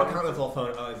 All right, that'll count as our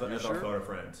phone as our sure? phone a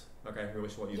friend. Okay, we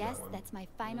wish we'll use Yes, that one. that's my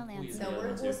final We'll use answer. the No, other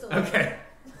we're one, we'll too. still. Okay.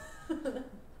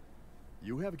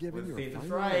 You have given Let's your see if it's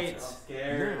final right. answer. I'm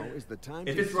scared. Now is the time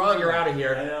If to it's wrong, you're out of I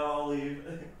here. know, I'll leave.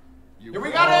 You Here we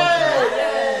all got got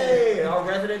it! Yay! Our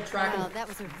resident track Wow, and that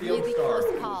was a field really star.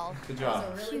 close call. Good That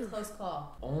job. was a really Phew. close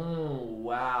call. Oh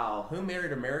wow! Who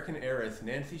married American heiress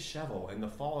Nancy Shevell in the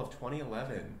fall of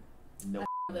 2011? No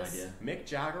This. idea. Mick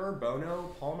Jagger,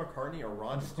 Bono, Paul McCartney, or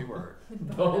Rod Stewart?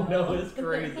 Oh no, it's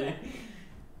crazy.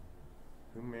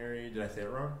 Who married? Did I say it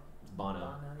wrong?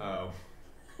 Bono. Oh.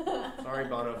 Sorry,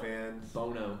 Bono fans.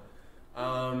 Bono.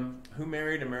 Who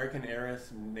married American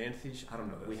heiress Nancy? I don't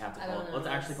know this. We have to I call. don't know Let's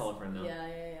this. actually call a friend now. Yeah.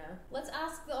 Let's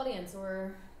ask the audience,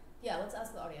 or let's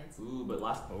ask the audience. Ooh, but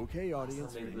last. Okay,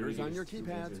 audience, Sunday, fingers literally on your used two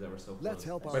keypads. answers that were so Let's close.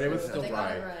 help our But it was They still got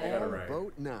right. it right. They got it right.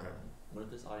 Vote now. Okay. What if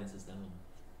this audience is down?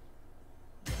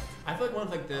 I feel like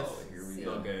ones like this Oh, here we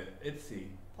feel go. good. It's C.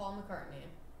 Paul McCartney.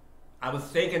 I was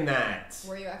thinking that.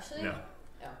 Were you actually? No.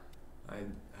 Oh. I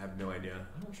have no idea.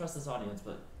 I don't trust this audience,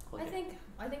 but click I it.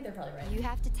 think they're probably right. You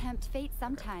have to tempt fate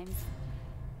sometimes.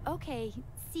 Okay,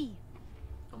 C.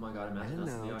 Oh my god! Imagine And us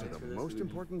in the now to audience the for this. most we'd be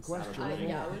important sad question about of it.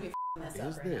 Yeah, we'd be f***ing this up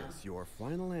Is right now. this your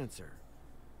final answer?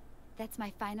 That's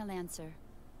my final answer.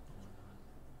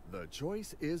 The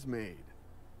choice is made.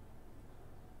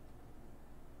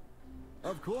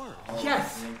 Of course.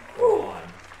 Yes! Thank God.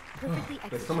 Perfectly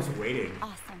There's so much executed. waiting.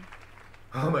 Awesome.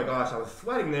 Oh my gosh, I was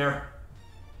sweating there.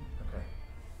 Okay.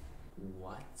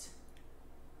 What?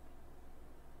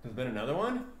 There's been another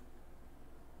one?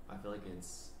 I feel like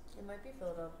it's. It might be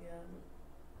Philadelphia.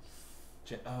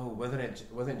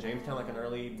 Wasn't Jamestown like an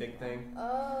early big thing?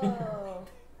 Oh.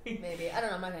 Maybe. I don't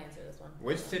know. I'm not gonna answer this one.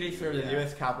 Which city served as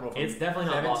U.S. capital from It's definitely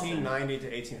not Boston. 1790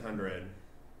 to 1800?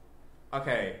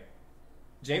 Okay.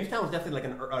 Jamestown was definitely like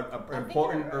an I think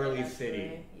important you're right, early actually.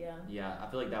 city. Yeah. Yeah, I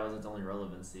feel like that was its only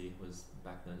relevancy was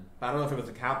back then. But I don't know if it was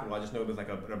the capital. I just know it was like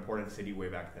an important city way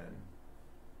back then.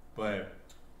 But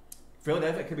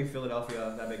Philadelphia, it could be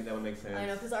Philadelphia. That would make sense. I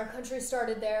know, because our country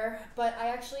started there, but I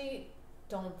actually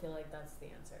don't feel like that's the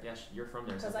answer. Yeah, you're from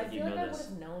there, so Because I I think you feel like know I would this.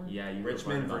 have known. Yeah, you Richmond,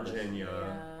 were learning about this. Virginia.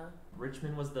 Yeah.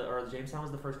 Richmond was or Jamestown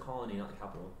was the first colony, not the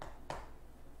capital.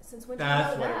 Since when did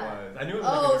That's you what know it that? was. I knew it was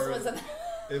Oh, like so an was early,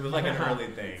 it? it was like an early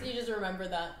So thing. you just remember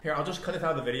that? Here, I'll just cut this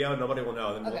out of the video. Nobody will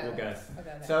know. Then Okay, we'll okay. guess.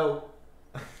 Okay. So,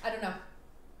 I don't know.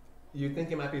 you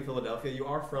think it might be Philadelphia? You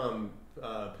are from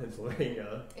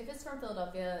Pennsylvania. If it's from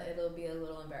Philadelphia, it'll be a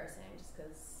little embarrassing, just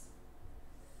because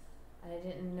I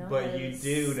didn't know. But that you it's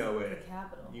do know the it.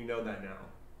 capital. You know that now.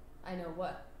 I know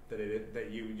what.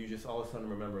 That you just all of a sudden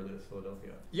remember that it's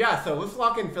Philadelphia. Yeah, so let's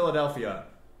lock in Philadelphia.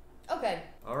 Okay.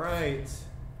 All right.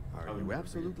 Are you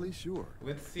absolutely sure?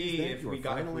 Let's see that if your we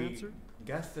final if we answer?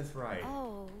 guessed this right.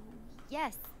 Oh,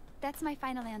 yes. That's my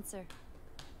final answer.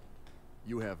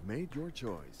 You have made your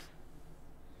choice.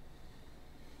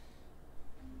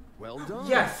 Well done.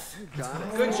 Yes. You got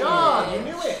it. Good job. You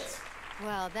knew it.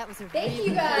 Well, that was a Thank really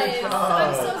you guys. good I'm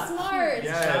job. so smart.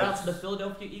 Yeah. Shout out to the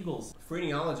Philadelphia Eagles.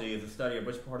 Phrenology is the study of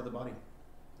which part of the body?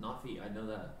 Not feet. I know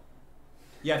that.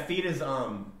 Yeah, feet is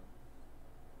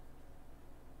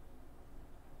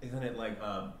isn't it like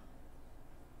I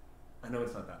know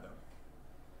it's not that though.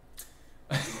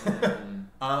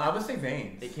 I would say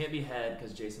veins. It can't be head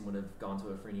because Jason would have gone to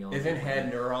a phrenology. Isn't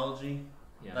head neurology?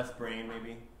 Yeah. That's brain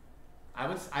maybe. I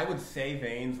would say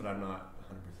veins, but I'm not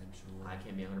 100% sure. I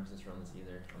can't be 100% sure on this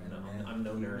either. I'm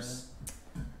no nurse.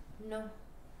 No.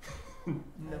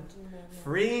 No.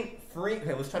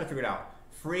 Okay, let's try to figure it out.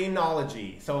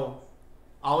 Phrenology. So,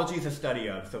 ology is a study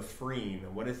of. So, phrene.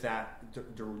 What is that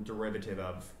derivative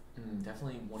of?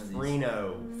 Definitely one of these.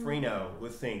 Phreno.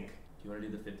 Let's think. Do you want to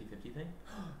do the 50-50 thing?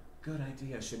 Good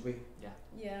idea. Should we? Yeah.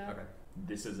 Yeah. Okay.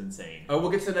 This is insane. Oh,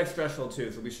 we'll get to the next threshold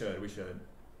too. So we should.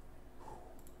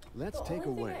 Let's The take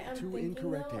only away thing I'm 2 thinking,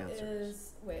 incorrect though,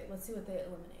 answers. Wait, let's see what they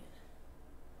eliminated.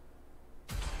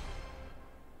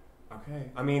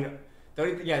 Okay. I mean,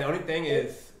 the only thing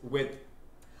is with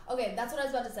Okay, that's what I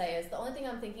was about to say. Is the only thing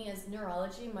I'm thinking is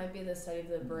neurology might be the study of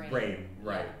the brain. Brain,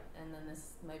 right. Yeah, and then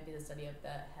this might be the study of the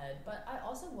head. But I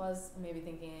also was maybe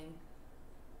thinking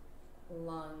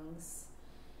lungs.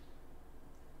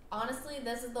 Honestly,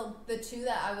 this is the two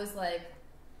that I was like,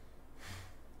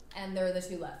 and there are the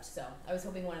two left. So I was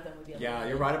hoping one of them would be. Yeah,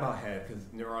 you're right about head because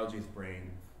neurology is brain.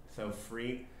 So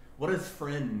what does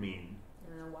friend mean? I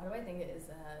don't know. Why do I think it is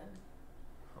the head?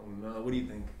 Oh no. What do you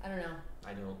think? I don't know.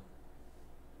 I don't.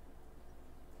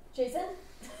 Jason?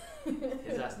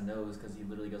 His ass knows because he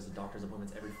literally goes to doctor's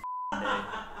appointments every day.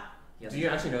 Do you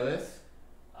actually know this?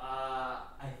 I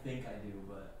think I do,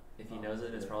 but If he knows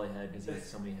it, it's probably head because he has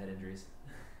so many head injuries.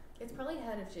 It's probably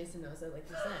head if Jason knows it, like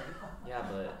you're saying. Yeah,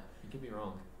 but he could be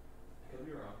wrong. I could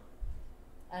be wrong.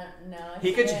 I don't know.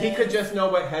 He could just know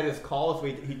what head is called, so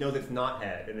he knows it's not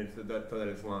head, and it's so that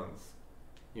it's lungs.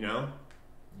 You know?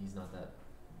 He's not that.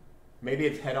 Maybe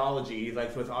it's headology. He's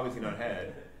like, so it's obviously not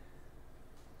head.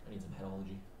 I need some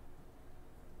headology.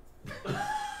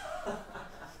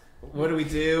 What do we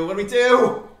do? What do we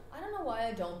do? I don't know why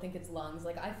I don't think it's lungs.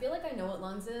 Like, I feel like I know what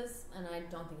lungs is, and I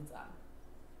don't think it's that.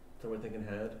 So we're thinking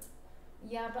head.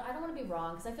 Yeah, but I don't want to be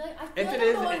wrong, because I feel like If I'm it the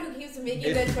is, one who keeps making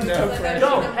good it's- choices. no, like, Fred. I'm No,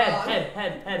 doing them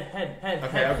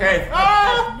head. wrong. Okay.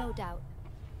 Ah! No doubt.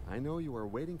 I know you are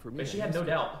waiting for me. But to she had no answer.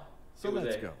 doubt. So It was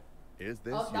let's A. go. Is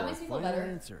this Oh, that your makes me feel final better.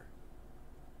 answer?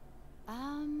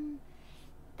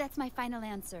 That's my final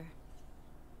answer.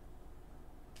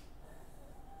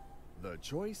 The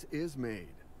choice is made.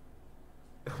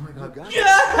 Oh my You god. got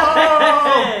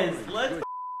Yes! Let's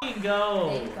f***ing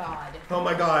go! Thank God. Oh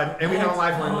my god. And we have a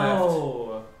lifeline left.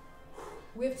 Oh.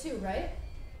 We have two, right?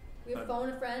 We have phone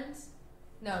a friend?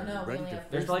 No, we Ready only to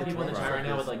have There's face like the people in the chat right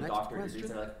now with like Next doctor question.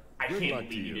 degrees. They're like, I Good can't luck to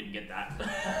believe you you. didn't get that.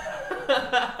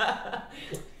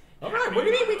 All right. What do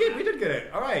you mean? We did get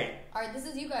it. All right. Alright, this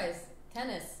is you guys.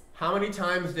 Tennis. How many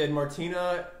times did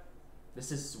Martina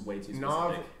This is way too specific.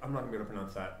 I'm not gonna be able to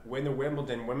pronounce that. Win the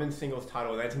Wimbledon women's singles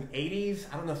title in the 1980s.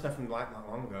 I don't know stuff from not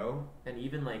long ago. And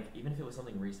even if it was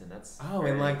something recent, that's Oh,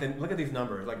 and like then look at these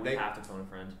numbers. Like we have to phone a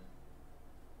friend.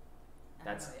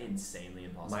 That's Oh, yeah. insanely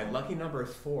impossible. my lucky number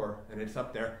is 4, and it's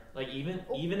up there. Like even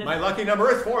if My lucky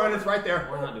number is 4, and it's right there.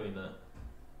 we're not doing that.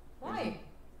 Why?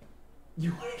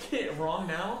 You want to get it wrong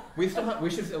now? We should at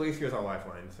least use our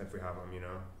lifelines if we have them. You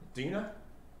know. Do you know?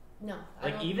 No. I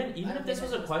Like don't- even I don't if this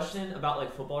think was I a question about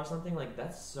like football or something, like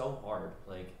that's so hard.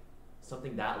 Like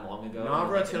something that long ago.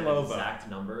 Navratilova. An exact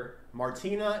number.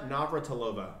 Martina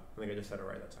Navratilova. I think I just said it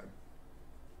right that time.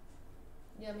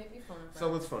 Yeah, maybe phone a friend. So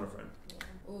let's phone a friend.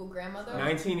 Yeah. Ooh, grandmother?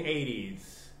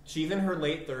 1980s. She's in her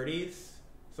late 30s,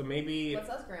 so maybe. What's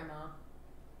us, grandma?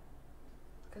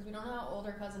 Because we don't know how old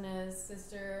her cousin is,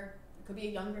 sister. It could be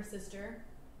a younger sister.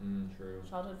 True.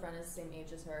 Childhood friend is the same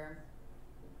age as her.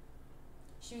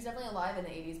 She was definitely alive in the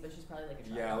 80s, but she's probably like a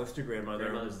child. Yeah, let's do grandmother.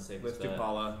 Grandmother's the safest Let's do bet.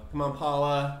 Paula. Come on,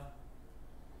 Paula.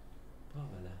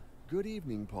 Good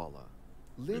evening, Paula.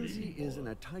 Lindsay evening, is in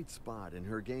Paula. a tight spot in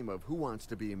her game of Who Wants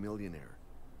to Be a Millionaire.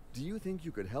 Do you think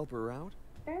you could help her out?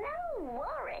 No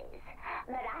worries,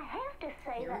 but I have to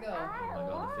say Here we that go. I Oh my god,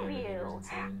 the love fan behavior is you.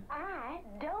 insane. I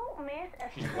don't miss a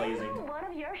She's single blazing. one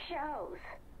of your shows.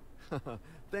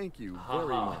 Thank you Ha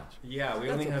very ha. much. Yeah, we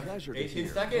That's only a have pleasure to 18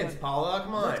 hear. seconds. Paula,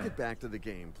 come Let's on. get back to the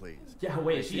game, please. Yeah, I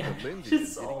wait. see that Lindsay She's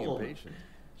is getting old. impatient.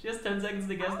 She has 10 seconds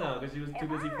to guess now because she was too If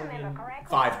busy I remember freaking. correctly,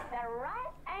 5. the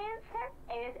right answer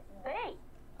is B.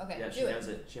 Okay, Yeah, do she it. knows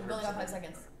it. She We've only got 5 100%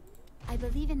 seconds. I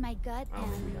believe in my gut I don't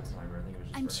think we and have a timer. I think it was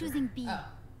just I'm for her. choosing B. Oh.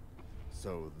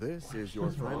 So this is She your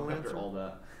was wrong final after answer? all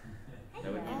that.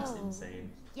 That would be just Oh.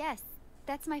 insane. Yes,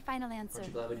 that's my final answer. Aren't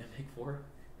you glad we didn't pick 4?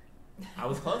 I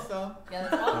was close though. Yeah,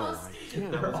 that's almost. Oh, I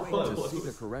can't They're wait to close. see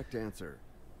the correct answer.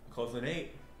 Closer than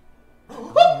 8. I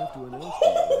have to announce to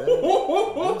you that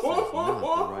this is not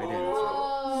the right answer.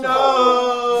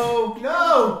 Oh.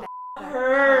 No!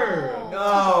 Her! Oh.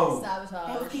 No!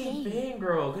 Sabotage. Fucking thing,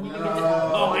 girl. Couldn't even No. get to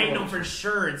Oh, I know for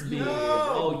sure it's B. No.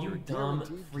 Oh, you dumb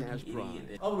Guaranteed freaking cash prize.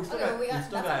 idiot. Oh, we still Okay, got, we got- we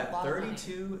still that's a got lot of money.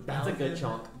 $32,000. That's a good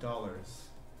chunk.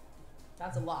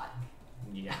 That's a lot.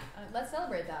 Yeah. Let's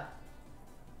celebrate that.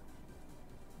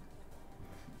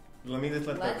 Let me just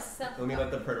let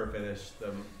the printer finish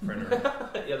the printer.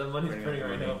 Yeah, the money's Printing printing out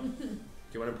right the now. money. Do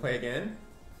you want to play again?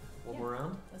 One more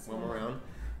round? Let's One go. more round.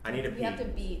 I need a We pee. have to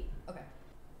beat. Okay.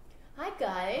 Hi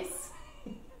guys.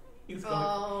 He's going.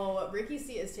 Oh, Ricky's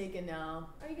seat is taken now.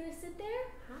 Are you gonna sit there?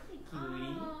 Hi,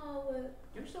 cutie. Oh,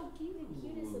 You're so cute. the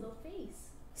cutest little face.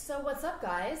 So what's up,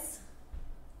 guys?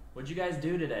 What'd you guys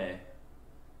do today?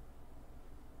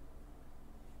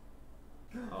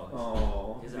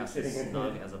 Oh, His you're ass is sitting in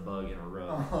snug here. as a bug in a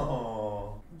row.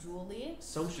 Oh. Julie.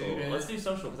 Social. Student. Let's do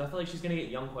social because I feel like she's gonna get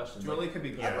young questions. Julie like, could be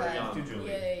good. yeah, Let's do young. Julie.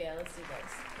 Yeah. Let's do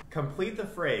guys. Complete the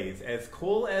phrase. As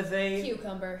cool as a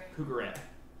Cucumber. Cougarette.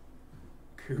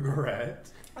 cougarette.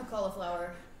 A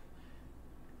cauliflower.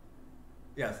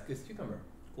 Yes, it's cucumber.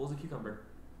 Cool as a cucumber.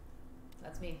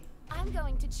 That's me. I'm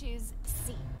going to choose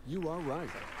C. You are right.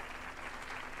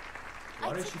 Why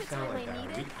I does took she the sound time like I that?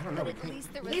 needed, I don't know. but We at can't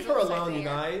least the leave her results are alone, you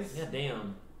there. guys. Yeah,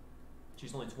 damn.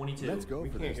 She's only 22. Let's go We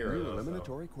for can't this hear her new though, so.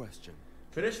 eliminatory question.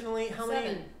 Traditionally, how many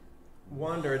 7.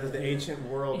 wonders of the ancient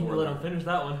world You were let there? him finish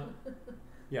that one.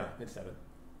 Yeah, it's 7.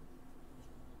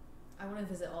 I want to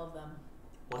visit all of them.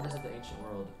 Wonders of the ancient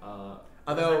world. What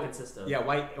Although, does that consist of? yeah,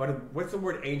 what's the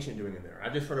word ancient doing in there?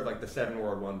 I've just heard of like the 7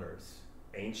 world wonders.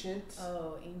 Ancient?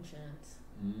 Oh, ancient.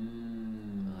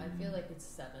 Mm. Oh, I feel like it's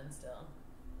 7 still.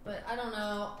 But I don't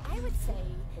know. I would say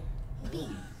B.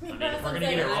 I mean, if we're gonna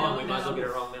get it wrong, we might as well get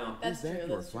it wrong now. That's is that true.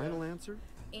 your That's final true. answer?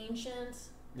 Ancient.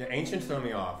 Yeah, ancient's throwing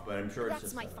me off, but I'm sure it's That's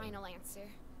just my 7. final answer.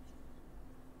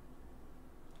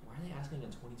 Why are they asking a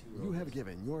 22-year-old? You have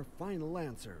given your final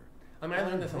answer. I mean, I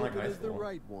learned this in like hope it high is the school.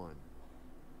 right one.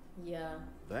 Yeah.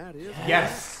 That is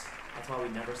Yes! That's why we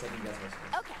never second guess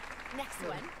ourselves. Okay, next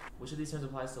one. Which of these terms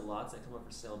applies to lots that come up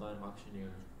for sale by an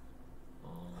auctioneer?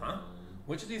 Huh?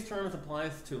 Which of these terms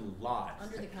applies to lots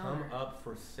Under the that come counter. up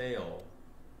for sale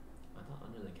I thought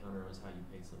under the counter was how you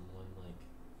pay someone like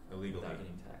illegally? without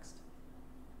getting taxed.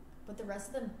 But the rest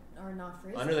of them are not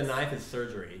phrases. Under the knife is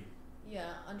surgery.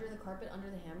 Yeah, under the carpet, under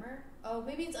the hammer. Oh,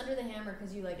 maybe it's under the hammer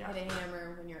because you like Yeah. hit a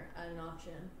hammer when you're at an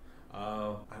auction.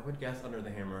 I would guess under the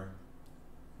hammer.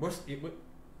 Let's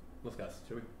guess,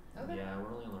 should we? Okay. Yeah,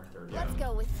 we're only on our third Let's round.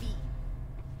 go with B.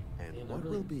 And Damn, what I'm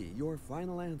really- will be your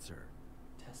final answer?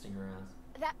 Testing her ass.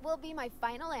 That will be my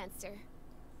final answer.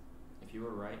 If you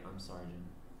were right, I'm sorry, Jen.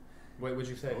 Wait, what'd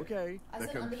you say? Okay, I the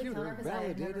said under the counter computer because I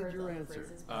had never validated heard your the other answer.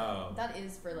 phrases. but Oh. That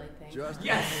is for like paying. Just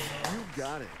Yes! you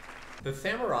got it. The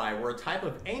samurai were a type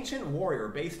of ancient warrior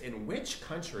based in which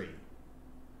country?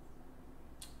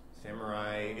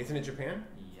 Samurai, isn't it Japan?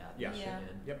 Yeah. Yeah. Yeah.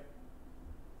 Yep.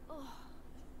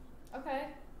 Okay.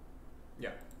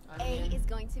 Yeah. I A mean, is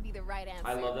going to be the right answer.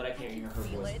 I love that I can't can hear her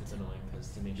feel voice. it. It's annoying because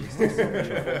to me she's still so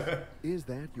beautiful. Is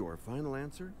that your final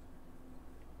answer?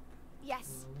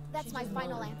 Yes, that's my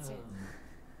final answer.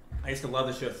 I used to love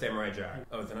the show Samurai Jack.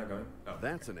 Oh, is it not going? Oh.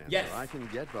 That's an answer Yes. I can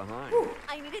get behind.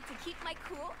 I needed to keep my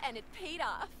cool, and it paid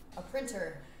off. a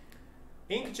printer.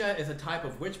 Inkjet is a type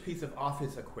of which piece of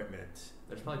office equipment?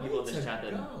 There's probably people in Way this to chat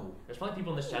that go. there's probably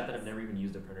people in this chat that have never even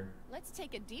used a printer. Let's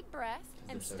take a deep breath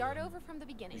and they're so start young. over from the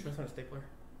You beginning. sure it's not a stapler?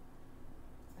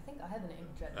 I think I have an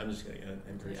inkjet. I'm just kidding.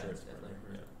 I'm pretty Yeah, sure it's it's definitely a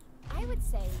printer. printer. I would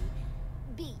say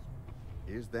B.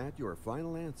 Is that your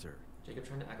final answer? Jacob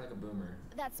trying to act like a boomer.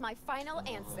 That's my final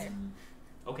answer.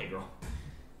 Okay, girl.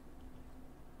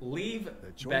 Leave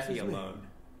The choice Becky is made. alone.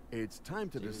 It's time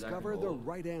to James discover the Ackenbold.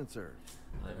 right answer.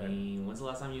 I mean, when's the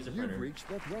last time you used a You've printer? reached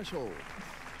the threshold.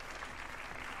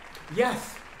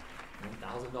 Yes!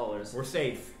 $1,000. We're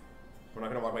safe. We're not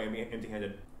going to walk away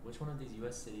empty-handed. Which one of these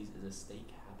U.S. cities is a state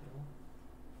capital?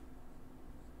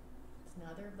 It's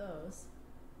neither of those.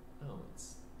 Oh,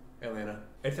 it's Atlanta.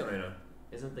 It's Atlanta.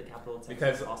 isn't the capital of Texas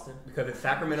Because Austin? Because it's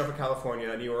Sacramento for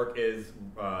California. New York is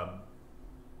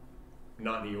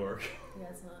not New York. Yeah,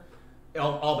 it's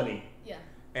not. Albany. Yeah.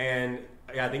 And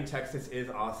yeah, I think Texas is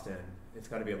Austin. It's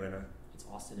got to be Atlanta, It's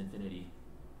Austin Infinity.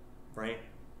 right?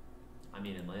 I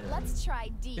mean Atlanta. Let's try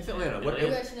D. It's Atlanta. What? You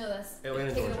Atlanta. guys should know this. Atlanta,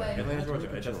 Take it Georgia. away. Atlanta, Georgia.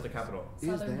 Make a That's the choice. capital. Is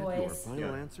Southern that your boys. final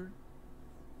Yeah. answer?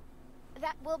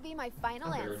 That will be my final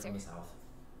I'm barely answer. from the South.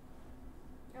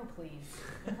 Oh, please.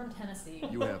 I'm from Tennessee.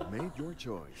 You have made your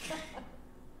choice.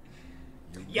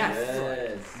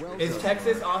 Yes! Well Is done,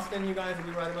 Texas Mark. Austin, you guys? Are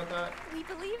we right about that? We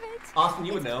believe it. Austin,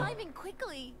 you would It's know. climbing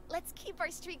quickly. Let's keep our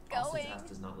streak Austin's going. ass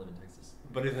does not live in Texas.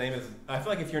 But his name is... I feel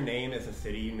like if your name is a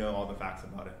city, you know all the facts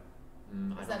about it. I Is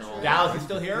don't that know. true? Dallas, you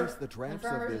still here? Guess the traps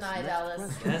Confirm of or this deny, next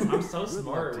Dallas? question. Yes, I'm so Good luck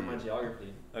smart to with my you.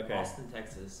 geography. Okay. Austin,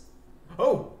 Texas.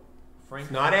 Oh! Frank.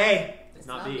 It's not A. It's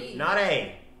not B. Not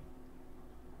A.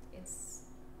 It's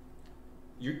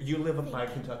You live up by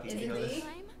Kentucky. Is Do you it know B? this?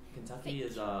 Climb? Kentucky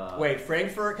is Wait,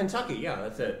 Frankfurt, Kentucky. Yeah,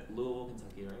 that's it. Louisville,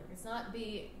 Kentucky, right? It's not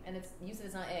B, and it's you said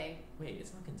it's not A. Wait,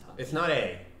 it's not Kentucky. It's not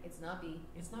A. It's not B.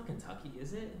 It's not Kentucky,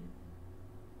 is it?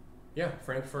 Yeah,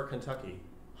 Frankfurt, Kentucky.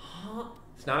 Huh?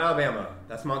 It's not Alabama.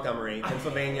 That's Montgomery,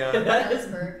 Pennsylvania.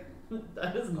 Harrisburg.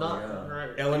 That is Oh, not yeah.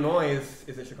 right. Illinois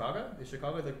is it Chicago? Is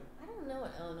Chicago the I don't know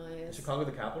what Illinois is is. Chicago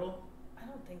the capital? I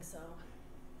don't think so.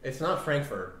 It's not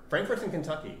Frankfurt. Frankfurt's in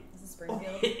Kentucky. Is it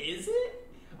Springfield? Is it?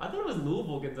 I thought it was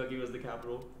Louisville, Kentucky was the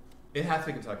capital. It has to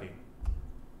be Kentucky.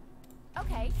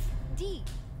 Okay. D.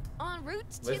 En route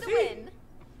to Let's the see. win.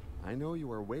 I know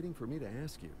you are waiting for me to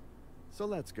ask you. So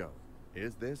let's go.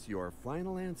 Is this your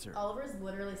final answer? Oliver's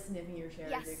literally sniffing your chair,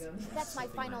 Yes, Jacob. that's my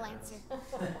Something final like answer.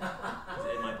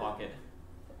 It's in my pocket.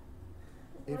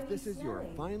 What are If this you is your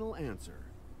smelling? final answer,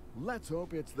 let's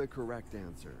hope it's the correct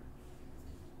answer.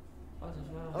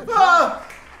 Ah!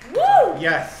 Woo!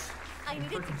 Yes. I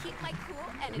needed to keep my cool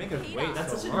and Make it us paid wait. off.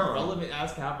 That's So such an long. irrelevant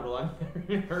ass capital. I've never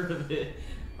even heard of it.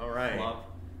 All right. Flop.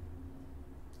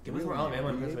 Give us Will more you Alabama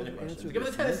and be able Pennsylvania to questions. answer Give us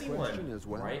a this Tennessee new one. question as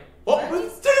well? Right? Oh, Why are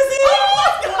these- Tennessee!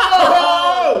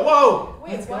 Whoa! Whoa!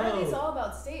 Wait, Let's why are go. these all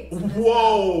about states? in this,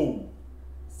 Whoa!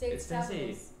 States, It's Tennessee.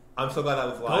 capitals. I'm so glad I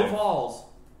was Go live. Falls.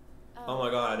 Oh my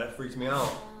god, that freaks me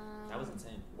out. That was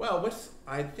insane. Well,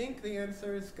 I think the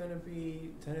answer is gonna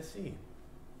be Tennessee.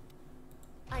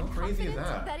 I'm How crazy is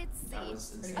confident that? it's C. That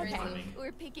was insane Pretty Okay, timing.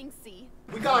 we're picking C.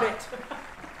 We got it.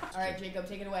 All right, Jacob,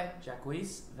 take it away. Jacques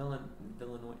Villeneuve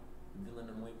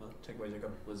Take away,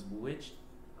 Jacob. was which?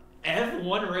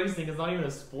 F1 racing is not even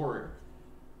a sport.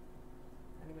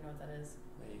 I don't even know what that is.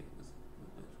 Wait,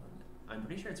 which one? I'm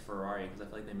pretty sure it's Ferrari because I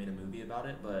feel like they made a movie about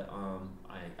it, but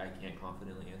I can't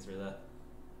confidently answer that.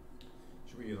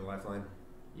 Should we use a lifeline?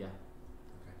 Yeah,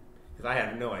 Okay. Because I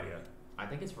have no idea. I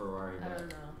think it's Ferrari. I But don't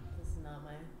know. This is not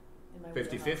my in my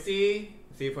 50-50.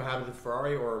 See if what happens with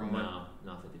Ferrari or no,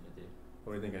 not 50-50.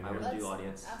 What are you thinking? I would Here? do Let's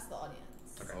audience. Ask the audience.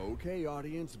 Okay. Okay,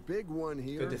 audience, big one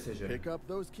here. Good decision. Pick up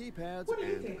those keypads What do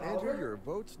you and think, enter Oliver? your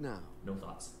votes now. No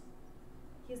thoughts.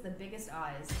 He has the biggest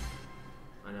eyes.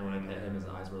 I know when I pet him, his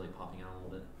eyes were like popping out a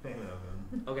little bit. I know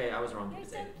them. Okay, I was wrong. You're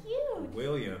It's so A. cute.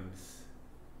 Williams.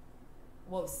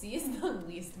 Whoa, C is the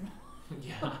least.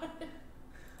 Yeah.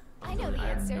 I know the I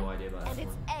have answer, no idea about and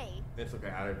it's F1. A. It's okay.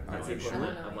 I don't That's know. the I don't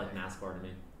equivalent know of like either. NASCAR to me.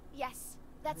 Yes,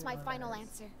 that's my final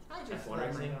answer. F1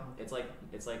 racing. It's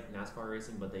like NASCAR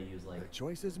racing, but they use The like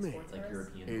choice is made. it's like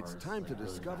European It's cars. time like to really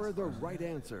discover fast the cars. right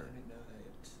answer.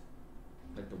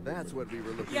 Like the That's what we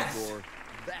were looking Yes! for.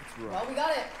 That's Well, right. we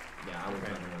got it. Yeah, I would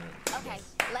Okay. recommend it. Okay,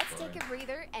 let's take a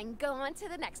breather and go on to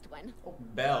the next one.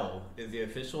 Bell is the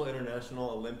official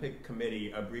International Olympic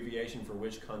Committee abbreviation for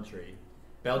which country?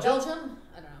 Belgium? Belgium?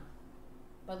 I don't know.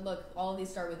 But look, all of these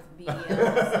start with B.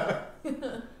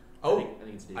 So. Oh, I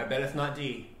think it's D. I bet it's not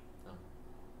D. Oh.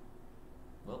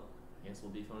 Well, I guess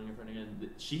we'll be phoning a friend again.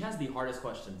 She has the hardest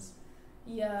questions.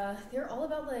 Yeah, they're all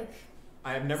about like.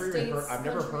 I have never even heard. States, I've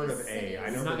never heard of countries, A. cities. I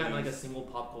I've know not the gotten like a B's. single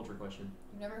pop culture question.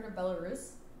 You've never heard of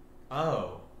Belarus?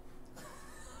 Oh.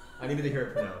 I needed to hear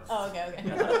it pronounced. Oh, okay, okay.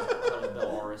 Yeah, I thought it was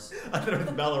Belarus. I thought it was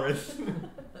Belarus.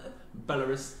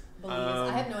 Belarus. Belize.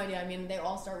 I have no idea. I mean, they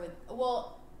all start with.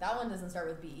 Well, that one doesn't start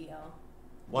with B-E-L.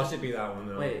 Watch it be that one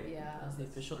though. Wait, Yeah. that's the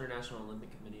official International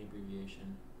Olympic Committee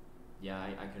abbreviation. Yeah,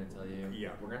 I couldn't tell you. Yeah.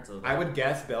 We're gonna have to look I it would up.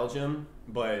 guess Belgium,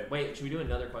 but Wait, should we do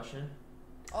another question?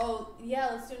 Oh, yeah,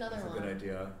 let's do another that's a one. good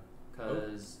idea.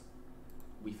 Because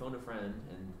we phoned a friend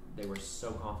and they were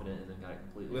so confident and then got it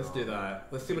completely Let's wrong. do that.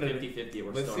 Let's see what it 50-50.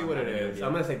 We're Let's still see not what it having no is. idea.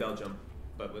 I'm gonna say Belgium,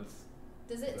 but let's.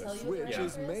 Does it The tell you what the Switch right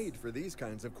is answer made for these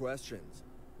kinds of questions.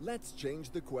 Let's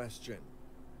change the question.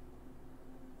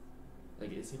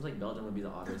 Like it seems like Belgium would be the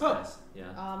obvious Oh. guess. Yeah.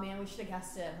 Oh man, we should have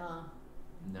guessed it, huh?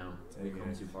 No, we've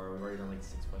come too far. We've already done like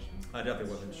 6 questions. I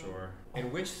definitely wasn't Sure. sure.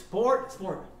 In which sport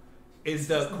is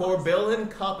the Corbillion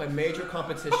Cup a major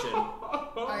competition?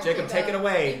 All right, Jacob, take it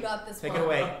away. You got this Take one. it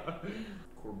away.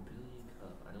 Corbillion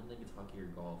Cup. I don't think it's hockey or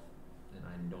golf, and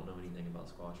I don't know anything about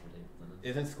squash or table tennis.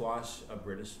 Isn't squash a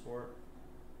British sport?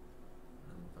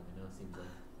 I don't fucking know.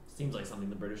 Seems like something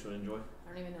the British would enjoy.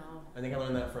 I don't even know. I think I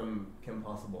learned that from Kim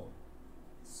Possible.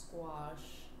 Squash.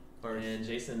 Or And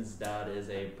Jason's dad is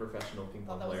a professional ping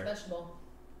Thought pong that was player. vegetable.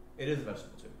 it is a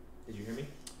vegetable too. Did you hear me?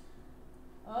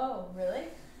 Oh, really?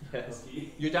 Yes.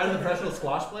 Your dad is a professional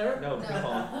squash player? No, No. ping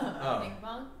pong. Oh. Ping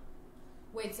pong?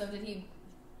 Wait, so did he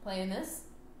play in this?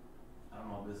 I don't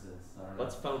know what this is. I don't know.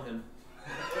 Let's phone him.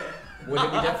 Well,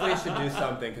 we definitely should do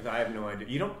something because I have no idea.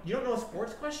 You don't know a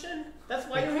sports question? That's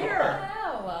why you're here.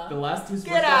 Wow. The last two sports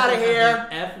Get outta questions here. have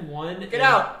been F1 Get and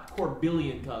out.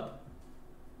 Corbillion Cup.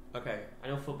 Okay. I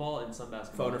know football and some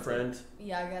basketball. Phone a friend.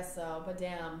 Yeah, I guess so, but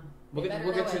damn. We'll They get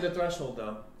better know to it. the threshold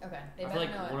though. Okay, they I better feel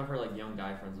like know one it. of her like young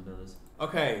guy friends would know this.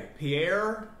 Okay,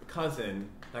 Pierre, cousin.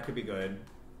 That could be good.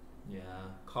 Yeah.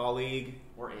 Colleague.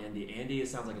 Or Andy. Andy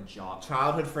sounds like a jock.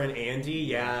 Childhood friend Andy.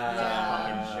 Yeah.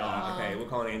 Fucking jock. Okay, we'll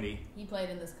call him Andy. He played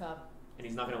in this cup. And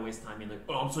he's not gonna waste time being like,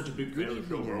 oh, I'm such a big fan of the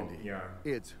show, bro. Andy. Yeah.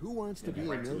 It's Who Wants to Yeah, Be a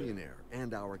right to it. Millionaire,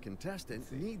 and our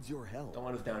contestant needs your help. Don't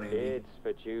let us down, Andy. It's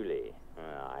for Julie.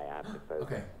 I have to focus.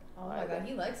 Okay. Oh my god,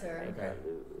 he likes her. Okay.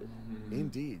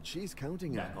 Indeed, she's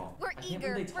counting on Back you. off. We're I can't eager.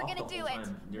 believe they We're talk gonna the do whole it.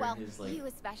 time during Well, his, like, you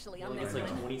especially It on only this gets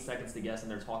like one. 20 seconds to guess,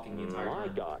 and they're talking the entire My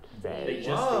time. God, They say.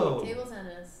 just Whoa. Table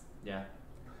tennis. Yeah.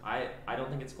 I don't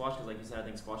think it's squash because, like you said, I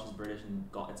think squash is British and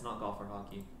it's not golf or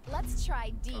hockey. Let's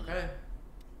try D. Okay.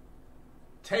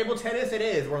 Table tennis it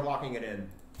is. We're locking it in.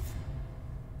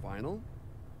 Final?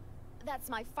 That's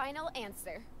my final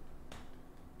answer.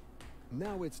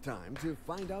 Now it's time to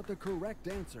find out the correct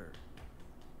answer.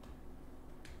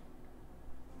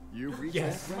 You've reached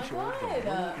Yes. that Oh my threshold. The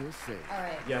God. money is safe.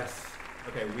 Alright, Yes.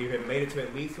 Okay, we have made it to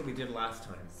at least what we did last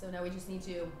time. so now we just need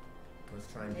to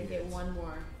Let's try and make beat it it. one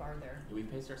more farther. We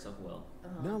paced ourselves well.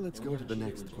 Now let's And go we to haven't the cheated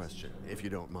next with question, Jason. if you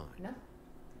don't mind. No?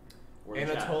 Or the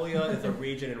chat. Anatolia is a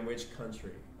region in which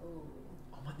country? Ooh.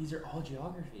 Oh my, these are all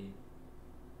geography.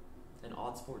 And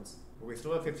odd sports. Well, we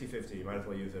still have 50-50. Might as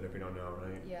well use it if we don't know,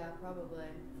 right? Yeah, probably.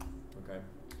 Okay.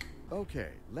 Okay,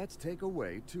 let's take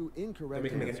away two Then incorrect we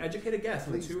can make an answers. educated guess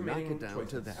on the Please two knock remaining it down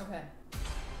choices. to that. Okay.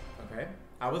 Okay.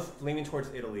 I was leaning towards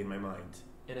Italy in my mind.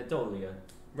 Anatolia.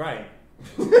 Right.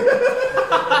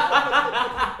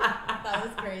 That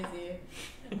was crazy.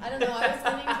 I don't know, I was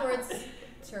leaning towards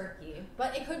Turkey.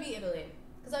 But it could be Italy.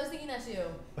 Because I was thinking that too.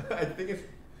 I think it's...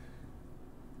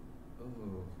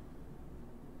 Ooh.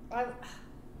 I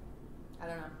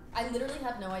don't know. I literally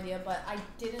have no idea, but I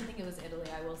didn't think it was Italy,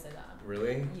 I will say that.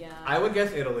 Really? Yeah. I would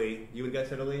guess Italy. You would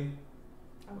guess Italy?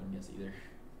 I wouldn't guess either.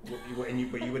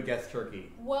 But you would guess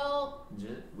Turkey. Well,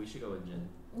 Jen, we should go with Jen.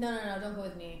 no, don't go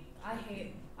with me. I'm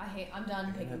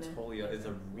done picking them. Anatolia is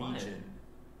a region.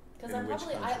 Because In which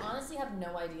I country? honestly have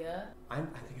no idea. I think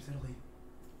it's Italy.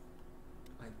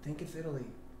 I think it's Italy.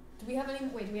 Do we have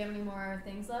any more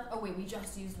things left? Oh wait, we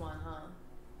just used one, huh?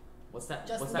 What's that?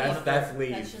 Just What's leave. that? That's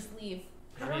leave. Let's just leave.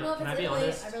 I Can don't I be- know if can it's I be Italy.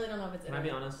 honest? I really don't know if it's Can I Italy.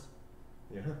 be honest?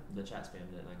 Yeah. The chat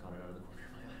spammed it and I caught it out of the corner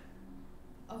of my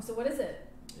eye. Oh, so what is it?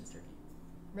 It's Turkey.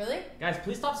 Really? Guys,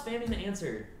 please stop spamming the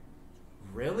answer.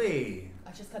 Really?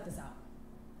 I just cut this out.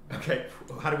 Okay.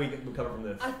 How do we recover from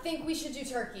this? I think we should do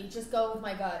Turkey. Just go with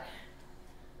my gut.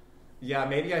 Yeah,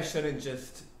 maybe I shouldn't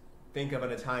just think of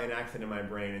an Italian accent in my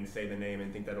brain and say the name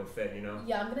and think that'll fit, you know?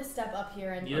 Yeah, I'm gonna step up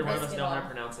here and Neither one of risk us it know how to all.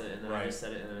 pronounce it, and then I Right. just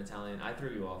said it in an Italian. I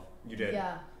threw you off. You did?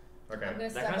 Yeah. Okay. I'm gonna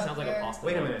That step kind of up sounds like here. a pasta.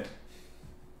 Wait a though. minute.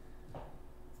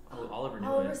 Oh, Oliver knew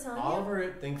Oliver it. Sonia?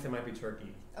 Oliver thinks it might be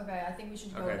Turkey. Okay, I think we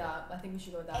should go Okay. with that. I think we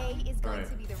should go with that. A is going Alright,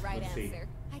 to be the right let's see. answer.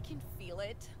 I can feel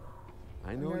it.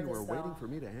 I know you nervous, were waiting though. for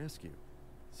me to ask you.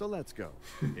 So let's go.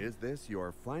 Is this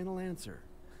your final answer?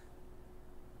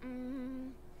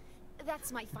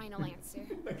 That's my final answer.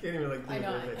 I can't even like do I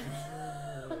know. it.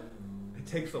 It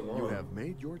takes so long. You have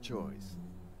made your choice.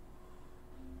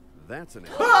 That's an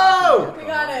Oh! We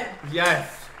got it.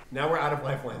 Yes! Now we're out of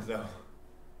lifelines though.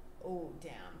 Oh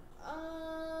damn.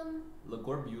 Le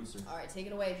Corbusier. All right, take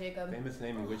it away, Jacob. Famous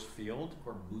name in which field?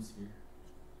 Corbusier.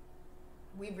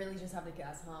 We really just have to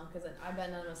guess, huh? Because I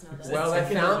bet none of us know this. Well, that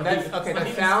sounds that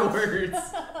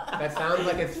sounds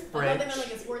like it's I thought French. they meant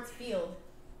like a sports field.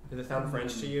 Does it sound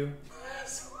French to you?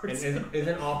 And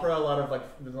isn't opera a lot of like?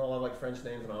 There's a lot of like French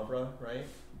names in opera, right?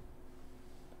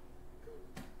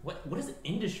 What is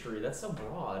industry? That's so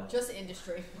broad. Just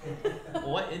industry.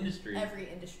 What industry? Every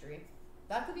industry.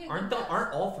 That could be a Aren't good guess.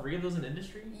 aren't all three of those in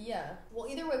industry? Yeah. Well,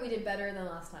 either way, we did better than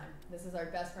last time. This is our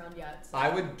best round yet. So. I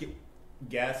would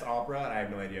guess opera. I have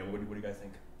no idea. What do you guys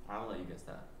think? I'll let you guess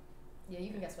that. Yeah,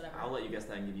 you can guess whatever. I'll let you guess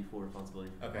that and give you full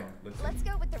responsibility. For Okay, the Let's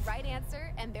go with the right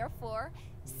answer, and therefore,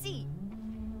 C.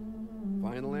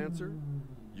 final answer?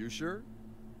 You sure?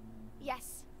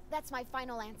 Yes, that's my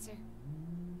final answer.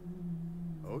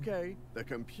 Okay, the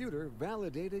computer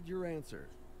validated your answer.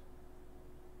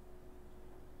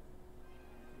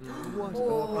 What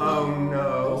Oh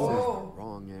no. This is the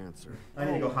wrong answer. answer. I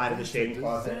need to go hide in the That's shade a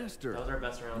closet. disaster. That was our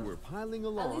best round. You were piling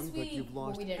along, but you've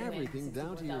lost everything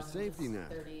down to your safety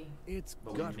net. It's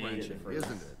But we made it gut-wrenching, the first.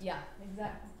 isn't it? Yeah,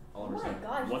 exactly. Oh Oliver's my like,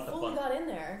 god, what he the fully fuck? got in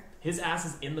there. His ass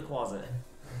is in the closet.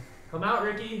 Come out,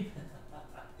 Ricky.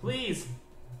 Please.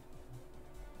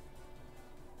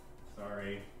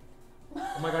 Sorry.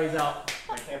 Oh my god, he's out.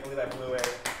 I can't believe I blew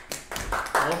it.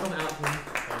 Welcome out, Tim.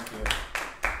 Thank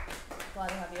you. Glad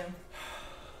to have you.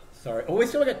 Sorry. Oh,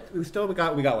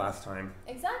 we got last time.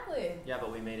 Exactly. Yeah,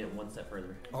 but we made it one step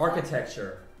further.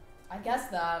 Architecture. I guess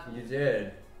that. You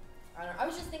did. I don't know. I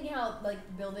was just thinking how like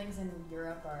buildings in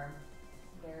Europe are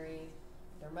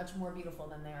they're much more beautiful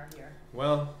than they are here.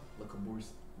 Well, Look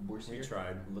worse we here.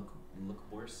 tried. Look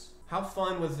worse. How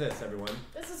fun was this, everyone?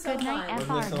 This is so Good night,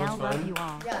 fun. Wasn't this FR. so Now much love fun? you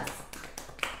all. Yes.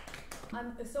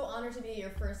 I'm so honored to be your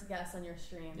first guest on your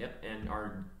stream. Yep, and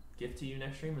our gift to you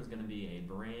next stream is going to be a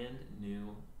brand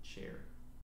new chair.